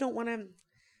also don't want to.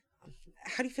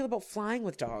 How do you feel about flying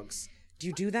with dogs? Do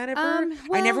you do that ever?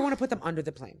 I never well- want to put them under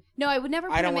the plane. No, I would never.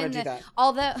 Put I don't them wanna in do the, that.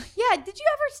 Although, yeah, did you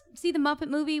ever see the Muppet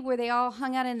movie where they all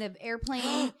hung out in the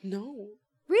airplane? No.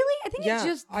 Really? I think it's Yeah,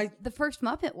 just I- the first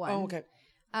Muppet one. Oh, okay.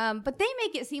 But they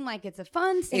make it seem like it's a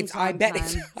fun sing It's. I bet.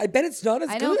 time. I bet it's not as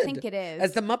I good. don't think it is.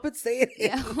 As the Muppets say it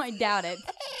is. No, I doubt it.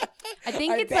 I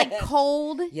think I it's like bet.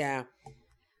 cold. Yeah.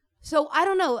 So I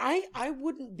don't know. I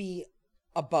wouldn't be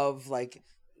above like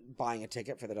buying a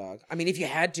ticket for the dog. I mean, if you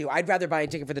had to, I'd rather buy a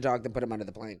ticket for the dog than put him under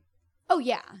the plane. Oh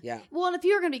yeah. Yeah. Well, and if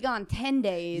you were going to be gone 10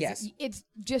 days, Yes. it's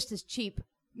just as cheap,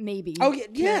 maybe. Oh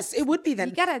yes, it would be then.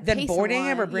 You gotta then pay boarding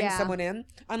him or someone, bring yeah. someone in,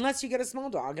 unless you get a small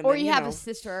dog. And Or then, you have know, a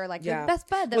sister or like yeah. your best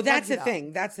bud. That Well, that's loves the your dog.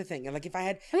 thing. That's the thing. And like if I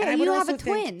had, Oh, yeah, and I would you have also a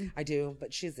think- twin. I do,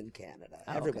 but she's in Canada.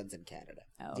 Oh, okay. Everyone's in Canada.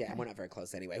 Oh, Yeah, okay. we're not very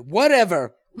close anyway.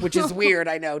 Whatever. Which is weird.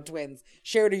 I know twins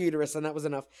shared a uterus, and that was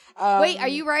enough. Wait, are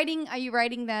you writing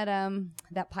that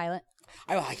that pilot?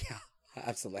 Yeah, I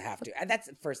absolutely have to. And that's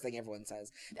the first thing everyone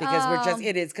says because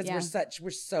yeah.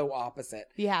 we're so opposite.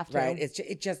 You have to. Right?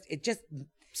 It just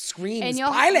screams And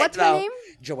you'll- pilot. what's her though. name?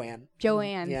 Joanne.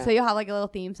 Joanne. Yeah. So you'll have like a little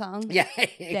theme song. Yeah,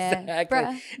 exactly.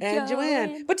 Deborah And Joanne,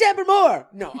 Joanne. but Deborah Moore.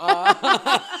 No,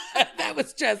 that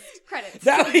was just Credits.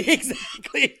 That was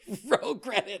exactly roll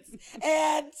credits.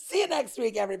 And see you next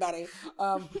week, everybody.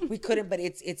 We couldn't, but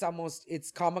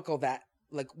it's comical that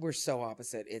like we're so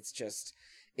opposite. It's just.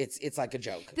 It's like a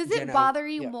joke. Does you it know? bother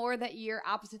you Yeah. more that you're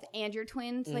opposite and you're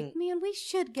twins? Like, man, we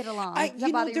should get along. I, Does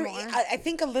that bother you more? I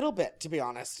think a little bit, to be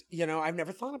honest. You know, I've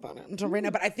never thought about it until right now,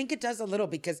 but I think it does a little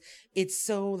because it's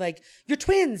so like you're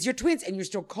twins, and you're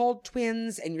still called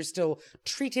twins, and you're still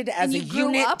treated as And a you grew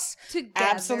unit. up together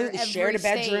Absolutely, every shared a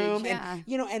bedroom, stage, yeah. and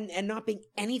you know, and not being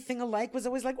anything alike was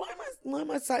always like, why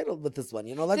am I sidled with this one?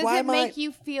 You know, like Does why it am make I?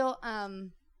 you feel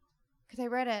because I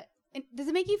read it. Does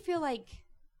it make you feel like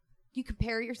you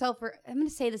compare yourself? Or I'm going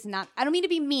to say this and not. I don't mean to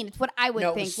be mean. It's what I would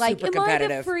No, think. Like, super am I the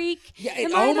competitive. freak? Yeah.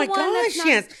 Am I Oh the my one that's gosh. not-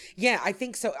 Yes. Yeah. I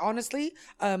think so. Honestly,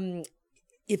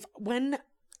 if when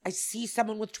I see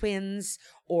someone with twins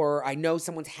or I know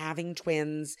someone's having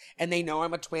twins and they know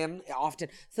I'm a twin often.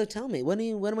 So tell me, what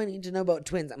do I need to know about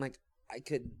twins? I'm like,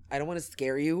 I don't want to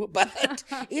scare you, but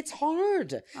it's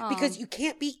hard because you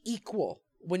can't be equal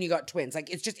when you got twins. Like,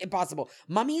 it's just impossible.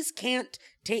 Mummies can't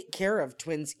take care of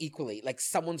twins equally. Like,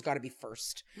 someone's got to be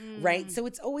first, right? So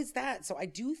it's always that. So I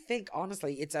do think,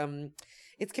 honestly, it's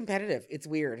competitive. It's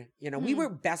weird. You know, we were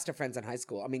best of friends in high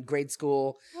school. I mean, grade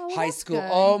school, high that's school. good.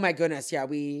 Oh my goodness. Yeah,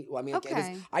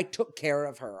 Okay. I took care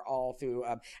of her all through.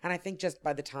 And I think just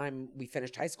by the time we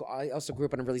finished high school, I also grew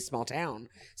up in a really small town.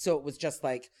 So it was just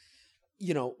like,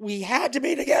 you know, we had to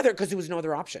be together because there was no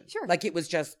other option. Sure. Like, it was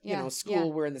just, you Yeah, know, school,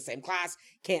 yeah. we're in the same class.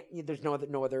 There's no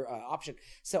other option.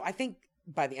 So I think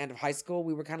by the end of high school,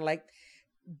 we were kind of like,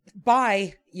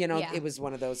 bye. You know, Yeah. it was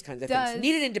one of those kinds of Does- things.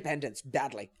 Needed independence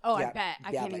badly. Oh, Yeah, I bet.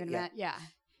 I can't even imagine. Yeah.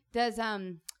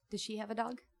 Does she have a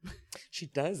dog? She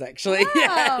does, actually.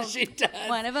 Yeah, Oh, she does.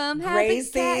 One of them has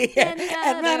Gracie. a cat and the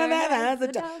And other one of them has has a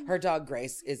a dog. Her dog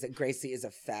Gracie is a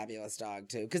fabulous dog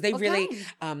too, because they What really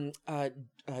kind?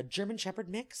 German Shepherd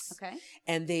mix. Okay.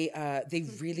 And they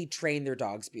really train their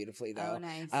dogs beautifully though. Oh,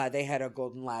 nice. They had a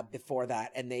golden lab before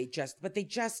that, and they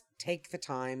just take the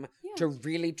time Yeah. to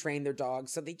really train their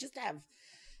dogs, so they just have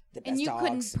the best And you dogs.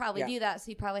 couldn't probably Yeah. do that, so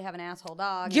you probably have an asshole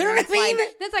dog. You know and what I it's mean?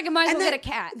 Like, that's like I might as And well that- get a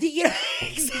cat. Yeah,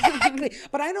 exactly.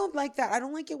 But I don't like that. I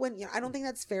don't like it when, I don't think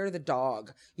that's fair to the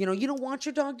dog. You know, you don't want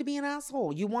your dog to be an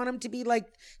asshole. You want him to be like,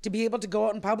 to be able to go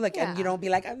out in public and, you Yeah. know, be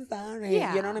like, I'm sorry.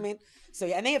 Yeah. You know what I mean? So,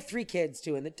 yeah, and they have 3 kids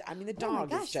too. And the Oh my dog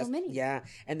gosh, is so just, many. yeah.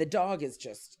 And the dog is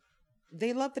just,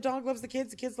 the dog loves the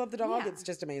kids love the dog. Yeah. It's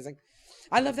just amazing.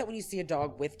 I love that when you see a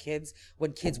dog with kids,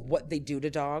 what they do to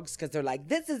dogs, because they're like,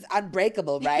 this is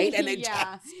unbreakable, right? And they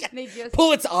Yeah. just They just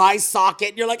pull its eye socket.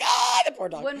 And you're like, the poor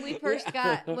dog. when we first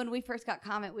got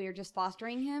Comet, we were just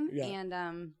fostering him, Yeah.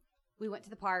 and we went to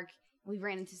the park. We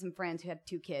ran into some friends who had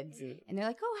 2 kids, and they're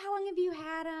like, "Oh, how long have you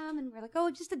had him?" And we're like,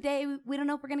 "Oh, just a day. We don't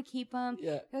know if we're gonna keep him."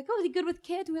 Yeah. They're like, "Oh, is he good with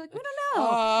kids?" And we're like, "We don't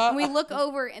know." And we look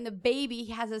over, and the baby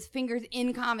has his fingers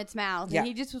in Comet's mouth, Yeah. and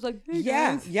he just was like, "Hey,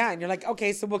 Yeah, guys." yeah, and you're like,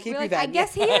 okay, so we'll keep We're you like, then. I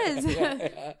guess he is. Yeah,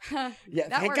 That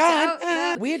thank worked God.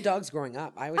 out. We had dogs growing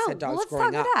up. I always Oh, had dogs well, let's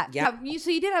growing talk up. about that. Yeah. So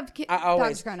you did have I always,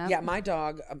 dogs growing up. yeah, my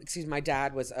dog, my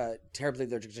dad was terribly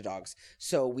allergic to dogs.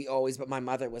 So but my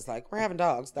mother was like, we're having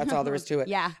dogs. That's all there is to it.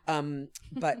 Yeah.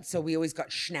 But so we always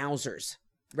got schnauzers,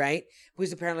 right?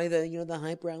 Who's apparently the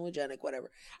hyperallergenic, whatever.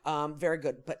 Very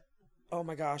good. But oh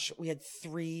my gosh, we had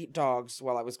 3 dogs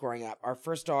while I was growing up. Our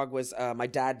first dog was, my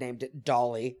dad named it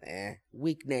Dolly.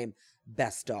 Weak name.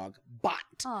 Best dog. But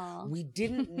Aw. we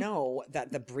didn't know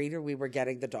that the breeder we were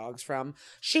getting the dogs from,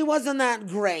 she wasn't that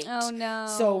great. Oh, no.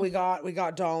 So we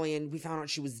got Dolly, and we found out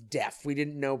she was deaf. We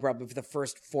didn't know probably for the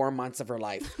first 4 months of her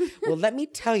life. Well, let me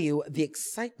tell you the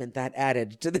excitement that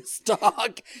added to this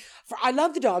dog. I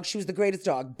love the dog. She was the greatest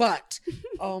dog. But,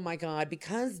 oh my God,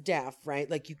 because deaf, right?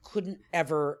 Like, you couldn't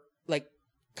ever, like,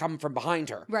 come from behind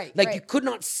her. Right, Like, right. you could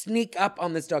not sneak up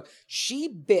on this dog. She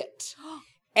bit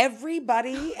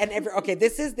everybody and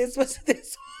this was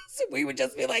we would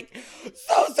just be like,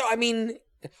 so I mean,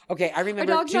 okay, I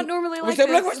remember Our dog's not normally like we're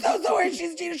this. so sorry,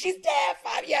 she's deaf.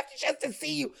 She has to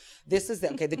see you. This is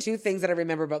the 2 things that I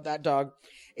remember about that dog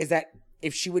is that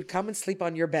if she would come and sleep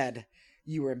on your bed,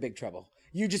 you were in big trouble.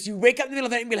 You wake up in the middle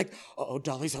of the night and be like, oh,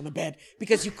 Dolly's on the bed,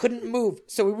 because you couldn't move.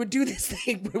 So we would do this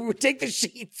thing where we would take the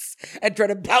sheets and try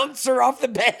to bounce her off the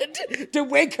bed to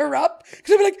wake her up.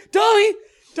 Because I'd be like,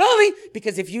 Dolly,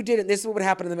 because if you didn't, this is what would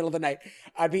happen in the middle of the night.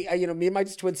 I'd be, me and my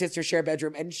twin sister share a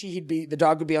bedroom, and the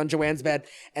dog would be on Joanne's bed,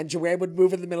 and Joanne would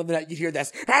move in the middle of the night. You'd hear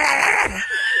this. And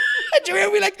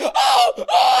Joanne would be like,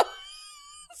 oh.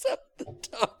 So the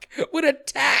dog would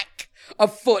attack a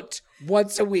foot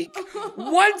once a week.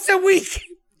 Once a week.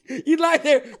 You'd lie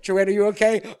there. Joanne, are you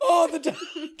okay? Oh, the dog.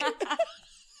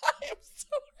 I am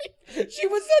sorry. She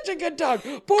was such a good dog.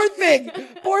 Poor thing.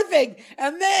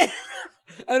 And then,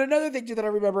 and another thing too that I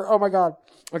remember, oh my God.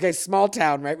 Okay, small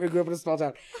town, right? We grew up in a small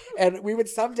town. And we would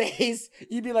some days,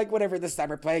 you'd be like, whatever, in the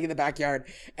summer, playing in the backyard.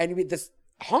 And you'd be this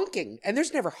honking. And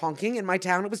there's never honking in my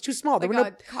town. It was too small. There Like were no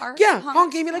a car Yeah, honk?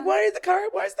 honking. You'd be like, why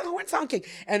is the horns honking?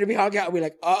 And it'd be honking out. And we'd be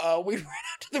like, we'd run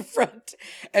out to the front.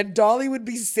 And Dolly would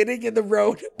be sitting in the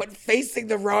road, but facing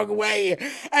the wrong way.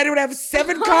 And it would have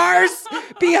 7 cars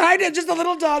behind it. Just a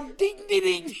little dog, ding, ding,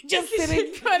 ding, just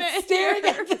sitting, staring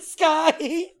at the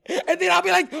sky. And then I'll be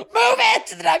like, move it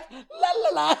to the dog. La,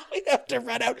 la, la. We'd have to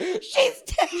run out. She's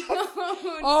dead.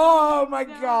 Oh my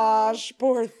gosh.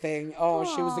 Poor thing. Oh,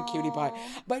 she was a cutie pie.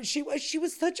 But she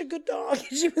was such a good dog.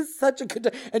 She was such a good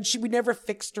dog. And we never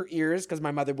fixed her ears because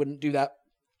my mother wouldn't do that.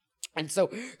 And so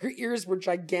her ears were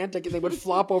gigantic and they would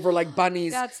flop over like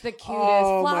bunnies. That's the cutest.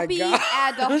 Oh, my Floppy gosh.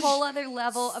 adds a whole other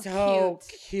level of So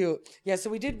cute. Yeah, so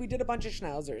we did a bunch of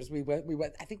schnauzers. We went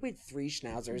I think we had 3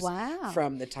 schnauzers Wow.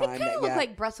 from the They time kind that of look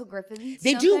like Brussels Griffins.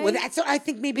 they don't do. they? Well, that's I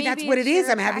think maybe that's Maybe what it's it is.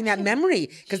 your I'm having that attraction. memory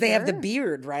because they have the Sure.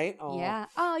 beard, right? Oh, Yeah.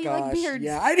 Oh, you like gosh. beards.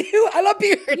 Yeah, I do. I love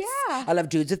beards. Yeah. I love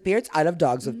dudes with beards. I love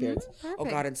dogs with beards. Oh perfect.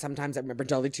 God! And sometimes I remember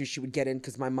Dolly too. She would get in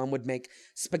because my mom would make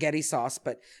spaghetti sauce,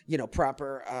 but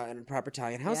proper in a proper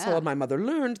Italian household. Yeah. My mother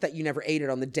learned that you never ate it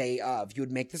on the day of. You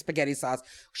would make the spaghetti sauce.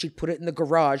 She'd put it in the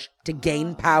garage to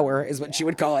gain power, is what she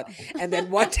would call it. And then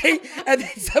one day, and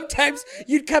then sometimes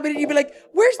you'd come in and you'd be like,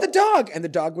 "Where's the dog?" And the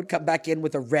dog would come back in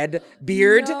with a red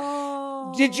beard.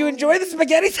 No. Did you enjoy the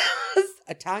spaghetti sauce?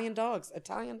 Italian dogs.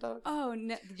 Oh,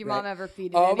 no. Did your Right. mom ever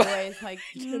feed it Oh, my- anyways? Like,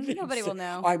 nobody will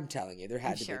know. I'm telling you, there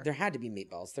had to Sure. be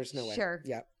meatballs. There's no way. Sure.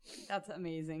 Yeah. That's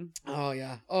amazing. Oh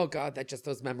yeah. Oh God,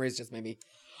 those memories just made me.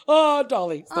 Oh,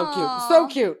 Dolly, so Aw. cute, so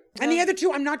cute. And the other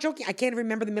 2, I'm not joking. I can't even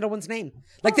remember the middle one's name.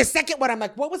 Like the second one, I'm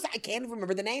like, what was that? I can't even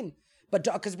remember the name. But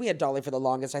because we had Dolly for the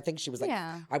longest, I think she was like,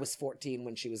 Yeah. I was 14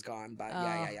 when she was gone. But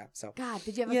yeah. So. God,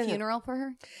 did you have a Yeah. funeral for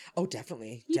her? Oh,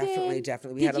 definitely, You definitely. did?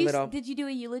 We had a little. Did you do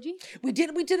a eulogy? We did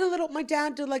a little. My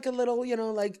dad did like a little.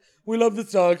 Like we love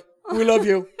this dog. We love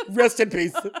you. Rest in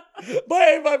peace.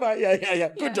 Bye. Yeah.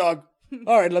 Good dog.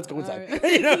 All right, let's go inside. right.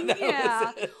 That Yeah.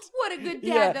 was it. What a good dad.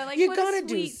 Yeah, Though. Like, you what gotta a do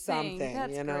sweet something, thing.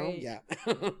 That's great. Yeah.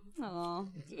 Aw.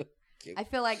 Cute. I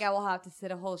feel like I will have to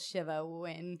sit a whole shiva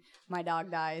when my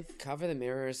dog dies. Cover the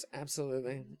mirrors,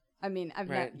 absolutely. I mean, I've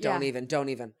Right? never. Don't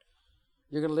even.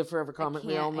 You're gonna live forever. Comment.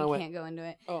 We all know I it. can't go into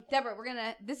it. Oh. Deborah,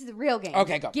 this is a real game.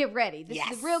 Okay, go. Get ready. This is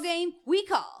Yes. a real game we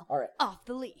call All right. Off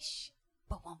the Leash.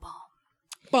 Boom, boom, boom.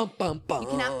 Bum bum bum. You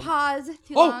cannot pause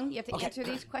too Oh, long. You have to okay. answer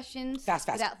these questions Fast.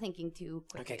 without thinking too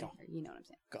quickly. Okay, go. You know what I'm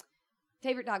saying. Go.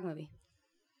 Favorite dog movie?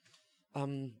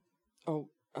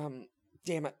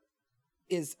 Damn it.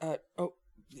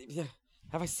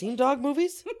 Have I seen dog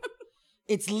movies?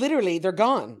 It's literally, they're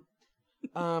gone.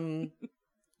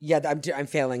 Yeah, I'm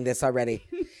failing this already.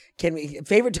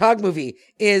 Favorite dog movie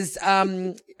is,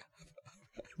 I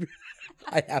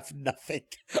have nothing.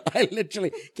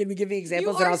 Can we give me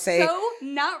examples You and are I'll say, so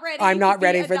not ready. I'm not to be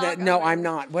ready a for dog that. No, owner. I'm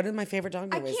not. What are my favorite dog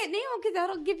I movies? can't name them because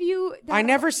that'll give you. I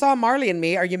never saw Marley and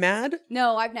Me. Are you mad?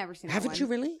 No, I've never seen that Haven't one. you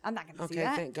really? I'm not going to see Okay,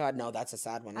 that. thank God. No, that's a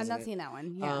sad one. I'm isn't not it? seeing that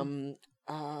one. Yeah. Cartoon.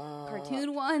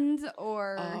 Cartoon ones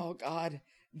or. Oh God.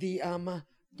 The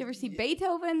Did you ever see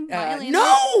Beethoven?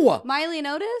 no, Miley and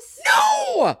Otis?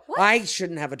 no. What? I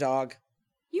shouldn't have a dog.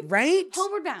 You Right?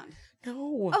 Homeward Bound.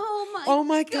 No. Oh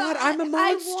my God. I'm a I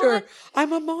monster. want-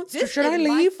 I'm a monster. This Should is I my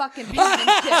leave? fucking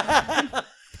penmanship.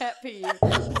 Pet peeve.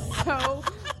 So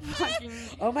fucking.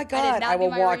 Oh my did God. not I do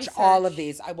will my watch all of research.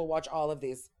 these. I will watch all of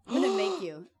these. I'm gonna make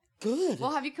you. Good.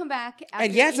 We'll have you come back. After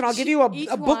And yes, and I'll give you each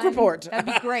a book one. report. That'd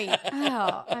be great.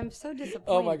 Oh, I'm so disappointed.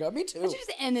 Oh my God. Me I too. should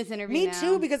just end this interview. Me now.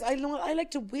 too, because I know I like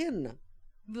to win.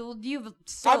 Well, you've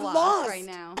so I've lost lost. right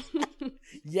now.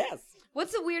 Yes.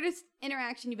 What's the weirdest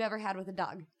interaction you've ever had with a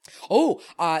dog? Oh,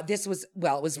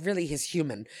 it was really his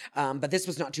human. But this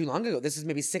was not too long ago. This is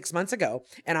maybe 6 months ago.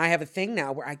 And I have a thing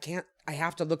now where I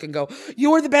have to look and go,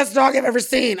 "You're the best dog I've ever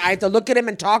seen." I have to look at him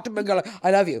and talk to him and go,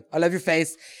 "I love you. I love your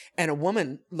face." And a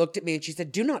woman looked at me and she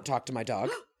said, "Do not talk to my dog."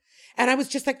 And I was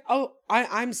just like, "Oh,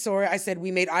 I'm sorry." I said,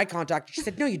 "We made eye contact." She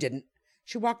said, "No, you didn't."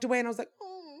 She walked away and I was like, "Oh."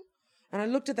 And I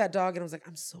looked at that dog and I was like,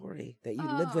 "I'm sorry that you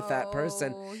lived with that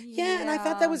person." Oh, Yeah, and I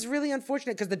thought that was really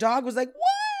unfortunate because the dog was like,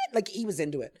 "What?" Like he was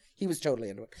into it. He was totally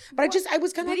into it. But I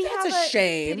was kind of like, that's a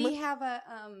shame. Did he have a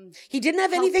He didn't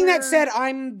have anything that helper? said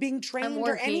I'm being trained or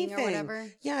working or anything. whatever.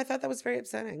 Yeah, I thought that was very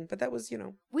upsetting. But that was,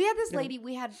 We had this No. lady.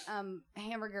 We had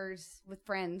hamburgers with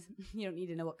friends. You don't need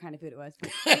to know what kind of food it was.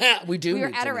 we do. We were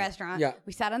need at to a know. restaurant. Yeah.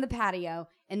 We sat on the patio,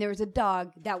 and there was a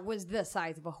dog that was the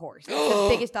size of a horse. It's the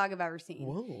biggest dog I've ever seen.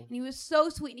 Whoa. And he was so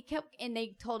sweet. And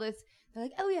they told us, they're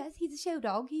like, "Oh yes, he's a show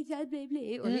dog. He's a blah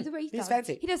blah, or he's a race He's dog.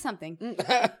 fancy." He does something."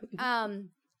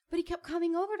 But he kept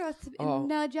coming over to us and Oh.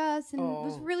 nudge us, and it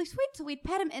was Oh. really sweet. So we'd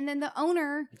pet him, and then the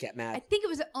owner, Get I mad. think it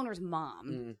was the owner's mom,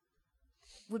 Mm.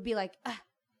 would be like,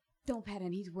 "Don't pet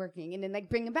him. He's working," and then like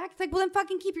bring him back. It's like, well, then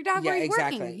fucking keep your dog Yeah, where he's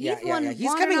exactly. working. Yeah, He's the yeah, one yeah. He's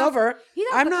wandering coming off- over. He's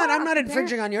off I'm the not clock,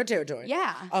 infringing on your territory.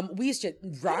 Yeah. We used to How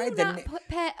do ride you the not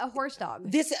pet a horse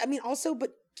dog? this. I mean, also,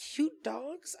 but cute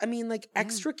dogs. I mean, like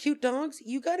extra cute dogs.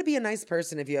 You got to be a nice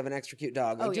person if you have an extra cute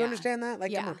dog. Like, Oh, do you yeah. understand that?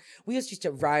 Like, come Yeah. on. We used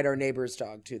to ride our neighbor's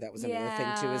dog too. That was another thing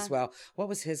too Yeah. as well. What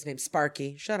was his name?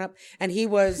 Sparky. Shut up. And he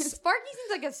was. Sparky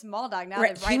seems like a small dog now.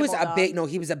 Right, he was a dog. big. No,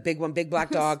 he was a big one, big black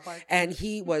dog, Sparky. and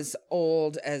he was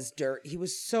old as dirt. He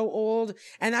was so old,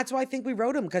 and that's why I think we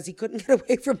rode him because he couldn't get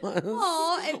away from us.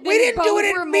 Aw, and We then didn't do both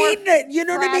it were in more meanness. You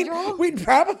know what I fragile? mean? We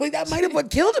probably that might have what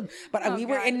killed him, but Oh, we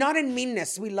were God. and not in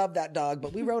meanness. We loved that dog,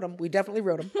 but we rode him. We definitely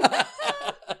rode him.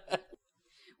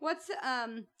 What's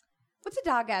a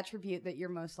dog attribute that you're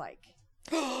most like?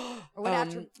 Or what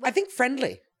I think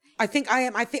friendly. I think I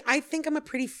am. I think I'm a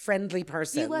pretty friendly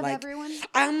person. You love like, everyone?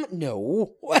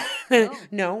 No.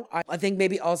 No. I think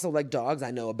maybe also like dogs.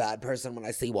 I know a bad person when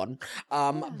I see one.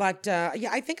 But yeah,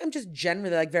 I think I'm just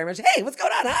generally like very much, hey, what's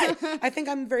going on? Hi. I think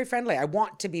I'm very friendly. I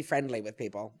want to be friendly with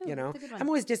people, you know? that's a good one. I'm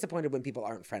always disappointed when people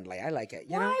aren't friendly. I like it,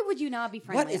 you know? Why would you not be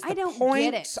friendly? What is the I don't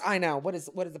point? get it. I know. What is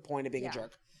the point of being Yeah. a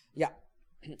jerk? Yeah.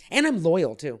 And I'm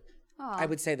loyal too. Aw, I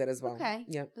would say that as well. Okay.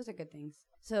 Yeah. Those are good things.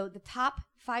 So the top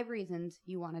 5 reasons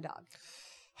you want a dog.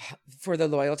 For the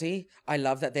loyalty, I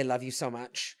love that they love you so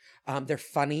much. They're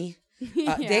funny. They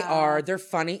Yeah. are. They're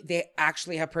funny. They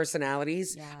actually have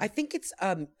personalities. Yeah. I think it's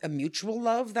a mutual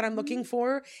love that I'm looking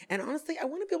for. And honestly, I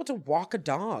want to be able to walk a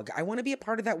dog. I want to be a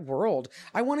part of that world.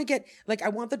 I want to get, like, I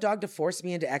want the dog to force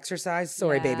me into exercise.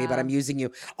 Sorry, baby, but Yeah. I'm using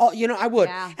you. Oh, you know, I would.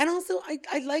 Yeah. And also,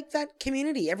 I like that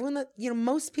community. Everyone that, you know,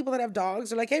 most people that have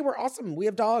dogs are like, hey, we're awesome. We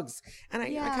have dogs. And I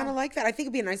Yeah. kind of like that. I think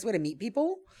it'd be a nice way to meet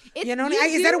people. It's- You know what you I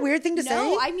mean? Is that a do? weird thing to say?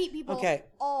 No, I meet people Okay.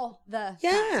 all the time.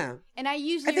 Yeah. And I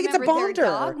usually I think it's a remember their bonder.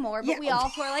 dog more, but Yeah. we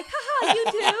also are like, haha, you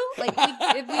too. Like,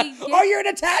 if we get, Oh, you're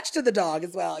attached to the dog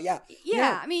as well. Yeah.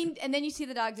 yeah, I mean, and then you see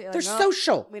the dogs. They're They're like, "Oh,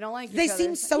 social. We don't like They each other."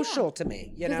 seem It's like, social yeah. to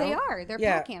me, you Because know? they are. They're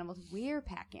Yeah. pack animals. We're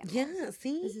pack animals. Yeah,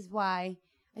 see? This is why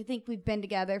I think we've been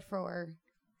together for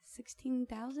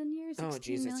 16,000 years. Oh, 16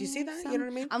 Jesus. You see million, that? You know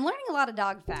what I mean? I'm learning a lot of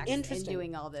dog facts in Interesting.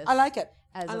 doing all this. I like it.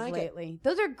 As I of like it. lately.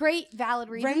 Those are great, valid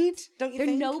reasons. Right? Don't you They're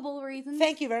think? noble reasons.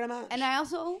 Thank you very much. And I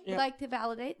also Yeah. would like to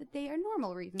validate that they are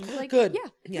normal reasons. Like, Good. Yeah,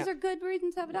 Yeah. these are good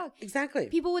reasons to have a dog. Exactly.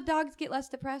 People with dogs get less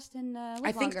depressed and live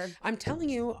I think, longer. I'm telling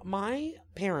you, my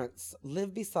parents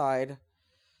live beside,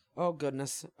 oh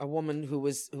goodness, a woman who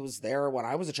was there when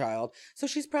I was a child. So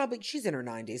she's in her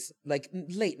 90s, like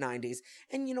late 90s.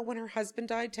 And you know, when her husband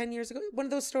died 10 years ago, one of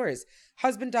those stories.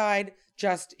 Husband died,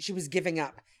 she was giving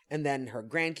up. And then her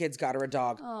grandkids got her a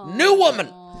dog. New woman.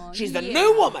 She's the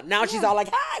new woman. Now she's all like,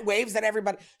 hi, waves at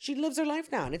everybody. She lives her life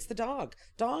now, and it's the dog.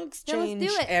 Dogs Yeah, let's change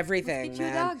do it. everything, Let's get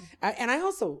you a man. dog. And I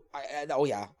also, oh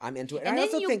yeah, I'm into it. And And I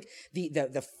then also you- think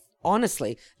the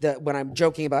honestly, when I'm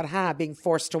joking about being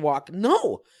forced to walk,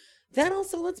 no. That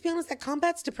also, let's be honest, that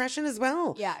combats depression as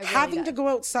well. Yeah, it really Having to does. go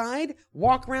outside,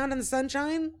 walk around in the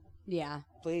sunshine, Yeah.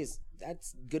 please,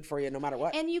 that's good for you no matter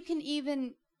what. And you can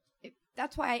even,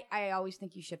 that's why I always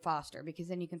think you should foster, because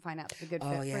then you can find out if it's a good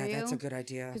fit Oh for yeah, you. that's a good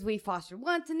idea. Because we fostered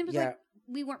once, and it was Yeah. like,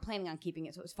 we weren't planning on keeping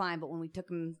it, so it was fine. But when we took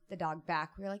the dog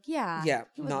back, we were like, yeah, Yeah,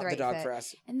 he was not the right dog fit. for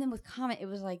us. And then with Comet, it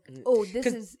was like, oh, this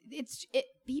 'Cause-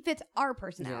 he fits our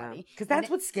personality. Because And that's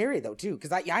what's scary though too.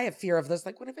 Because I have fear of this.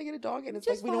 Like, what if I get a dog and it's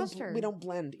Just like foster. we don't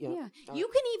blend? You know? Yeah, you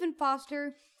can even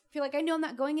foster. If you're like, I know I'm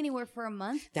not going anywhere for a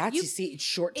month. That's you see, it's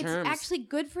short It's term. actually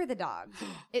good for the dog.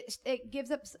 It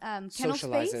gives up kennel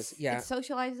Socializes, space. yeah. It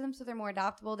socializes them, so they're more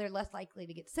adoptable. They're less likely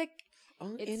to get sick.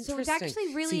 Oh, So it's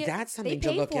actually really see. That's something they to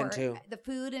pay look for into. the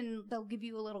food, and they'll give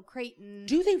you a little crate. And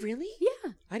Do they really?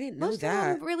 yeah, I didn't know most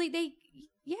that. of them really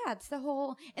it's the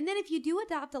whole. And then if you do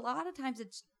adopt, a lot of times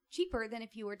it's cheaper than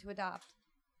if you were to adopt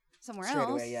somewhere Straight else.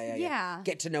 away, yeah.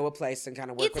 Get to know a place and kind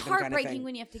of work It's with them, kind of heartbreaking thing.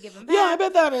 when you have to give them back. Yeah, I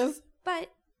bet that is. But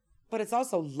But it's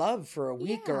also love for a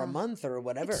week or Yeah. a month or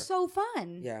whatever. it's so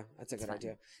fun. Yeah, that's a good fun.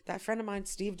 idea. That friend of mine,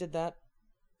 Steve, did that.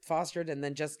 Fostered and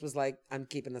then just was like, I'm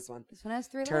keeping this one. This one has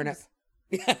 3 Turnip. legs.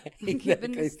 Yeah, Keeping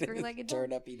exactly. this three-legged dog.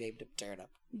 Turnip. He named him Turnip.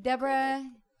 Deborah.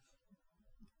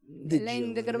 Did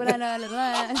Elaine you?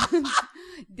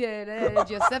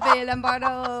 Giuseppe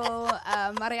Lombardo,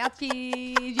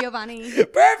 Mariachi Giovanni.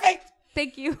 Perfect.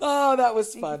 Thank you. Oh, that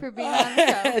was Thank you fun. for being on the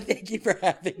show. Thank you for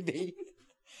having me.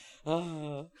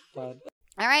 Oh, fun.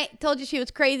 All right, told you she was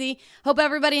crazy. Hope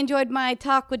everybody enjoyed my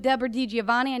talk with Deborah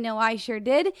DiGiovanni. I know I sure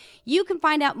did. You can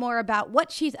find out more about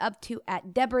what she's up to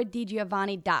at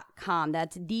DeborahDiGiovanni.com.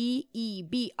 That's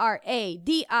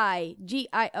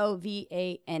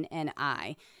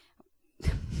DeBradIGiovanni.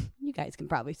 You guys can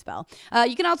probably spell.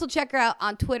 You can also check her out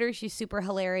on Twitter. She's super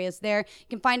hilarious there. You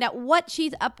can find out what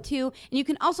she's up to. And you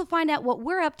can also find out what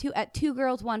we're up to at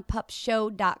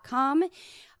twogirlsonepupshow.com.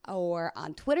 or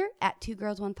on Twitter at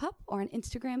 2girls1pup, or on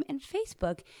Instagram and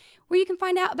Facebook, where you can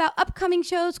find out about upcoming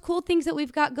shows, cool things that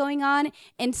we've got going on,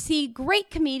 and see great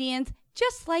comedians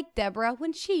just like Deborah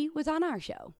when she was on our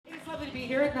show. It's lovely to be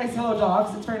here. Nice hello,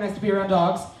 dogs. It's very nice to be around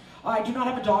dogs. I do not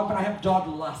have a dog, but I have dog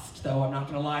lust, though. I'm not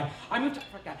going to lie. I moved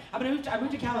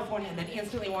to California and then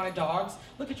instantly wanted dogs.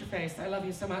 Look at your face. I love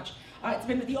you so much. It's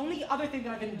been the only other thing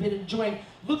that I've been enjoying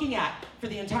looking at for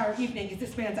the entire evening is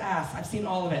this man's ass. I've seen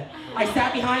all of it. I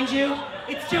sat behind you.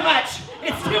 It's too much.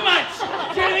 It's too much.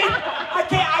 Do you know what I mean? I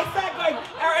can't. I sat going,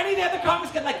 or any of the other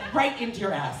comics get like right into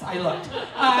your ass. I looked.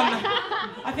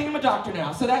 I think I'm a doctor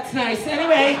now, so that's nice.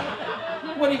 Anyway.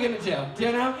 What are you gonna do? Do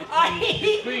you know?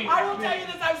 I will tell you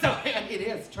this. I'm so. It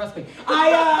is. Trust me.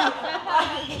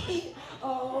 I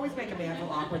always make a man feel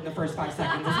awkward in the first 5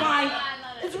 seconds. It's fine.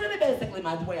 It's really basically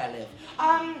the way I live.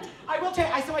 I will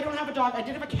tell you. So I don't have a dog. I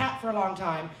did have a cat for a long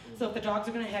time. So if the dogs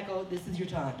are gonna heckle, this is your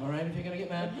time. All right? If you're gonna get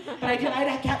mad. But I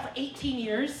had a cat for 18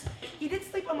 years. He did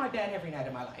sleep on my bed every night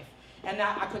of my life, and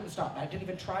that I couldn't stop that. I didn't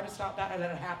even try to stop that. I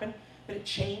let it happen. But it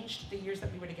changed the years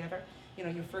that we were together. You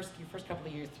know, your first couple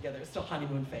of years together, it's still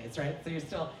honeymoon phase, right?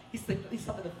 So he slept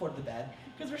at the foot of the bed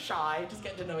because we're shy, just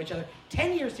getting to know each other.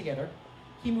 10 years together,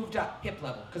 he moved up hip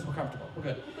level because we're comfortable, we're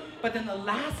good. But then the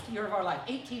last year of our life,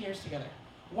 18 years together,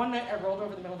 one night I rolled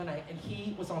over in the middle of the night and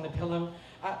he was on the pillow,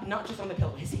 not just on the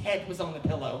pillow, his head was on the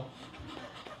pillow.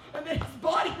 And then his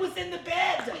body was in the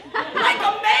bed, like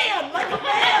a man,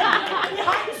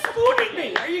 behind spooning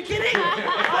me. Are you kidding?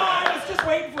 I was just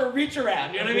waiting for a reach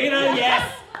around, you know what I mean?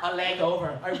 Yes, a leg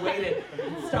over. I waited,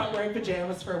 stopped wearing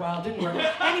pajamas for a while, didn't work.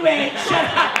 Anyway, shut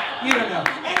up. You don't know.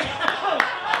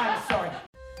 I'm sorry.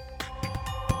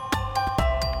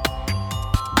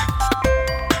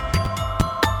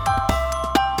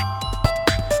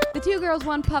 The Two Girls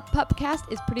One Pup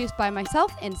Pupcast is produced by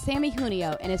myself and Sammy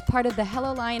Junio and is part of the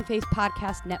Hello Lion Face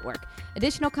Podcast Network.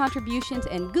 Additional contributions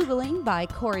and Googling by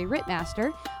Corey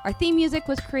Rittmaster. Our theme music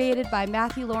was created by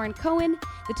Matthew Lauren Cohen.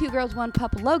 The Two Girls One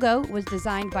Pup logo was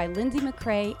designed by Lindsay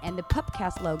McCrae, and the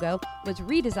Pupcast logo was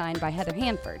redesigned by Heather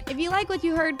Hanford. If you like what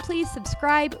you heard, please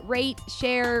subscribe, rate,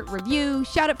 share, review,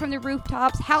 shout it from the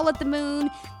rooftops, howl at the moon,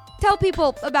 tell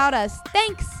people about us.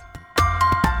 Thanks!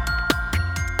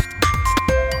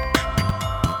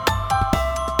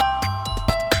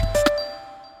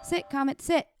 Sit, Comet,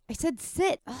 sit. I said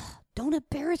sit. Ugh, don't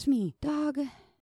embarrass me, dog.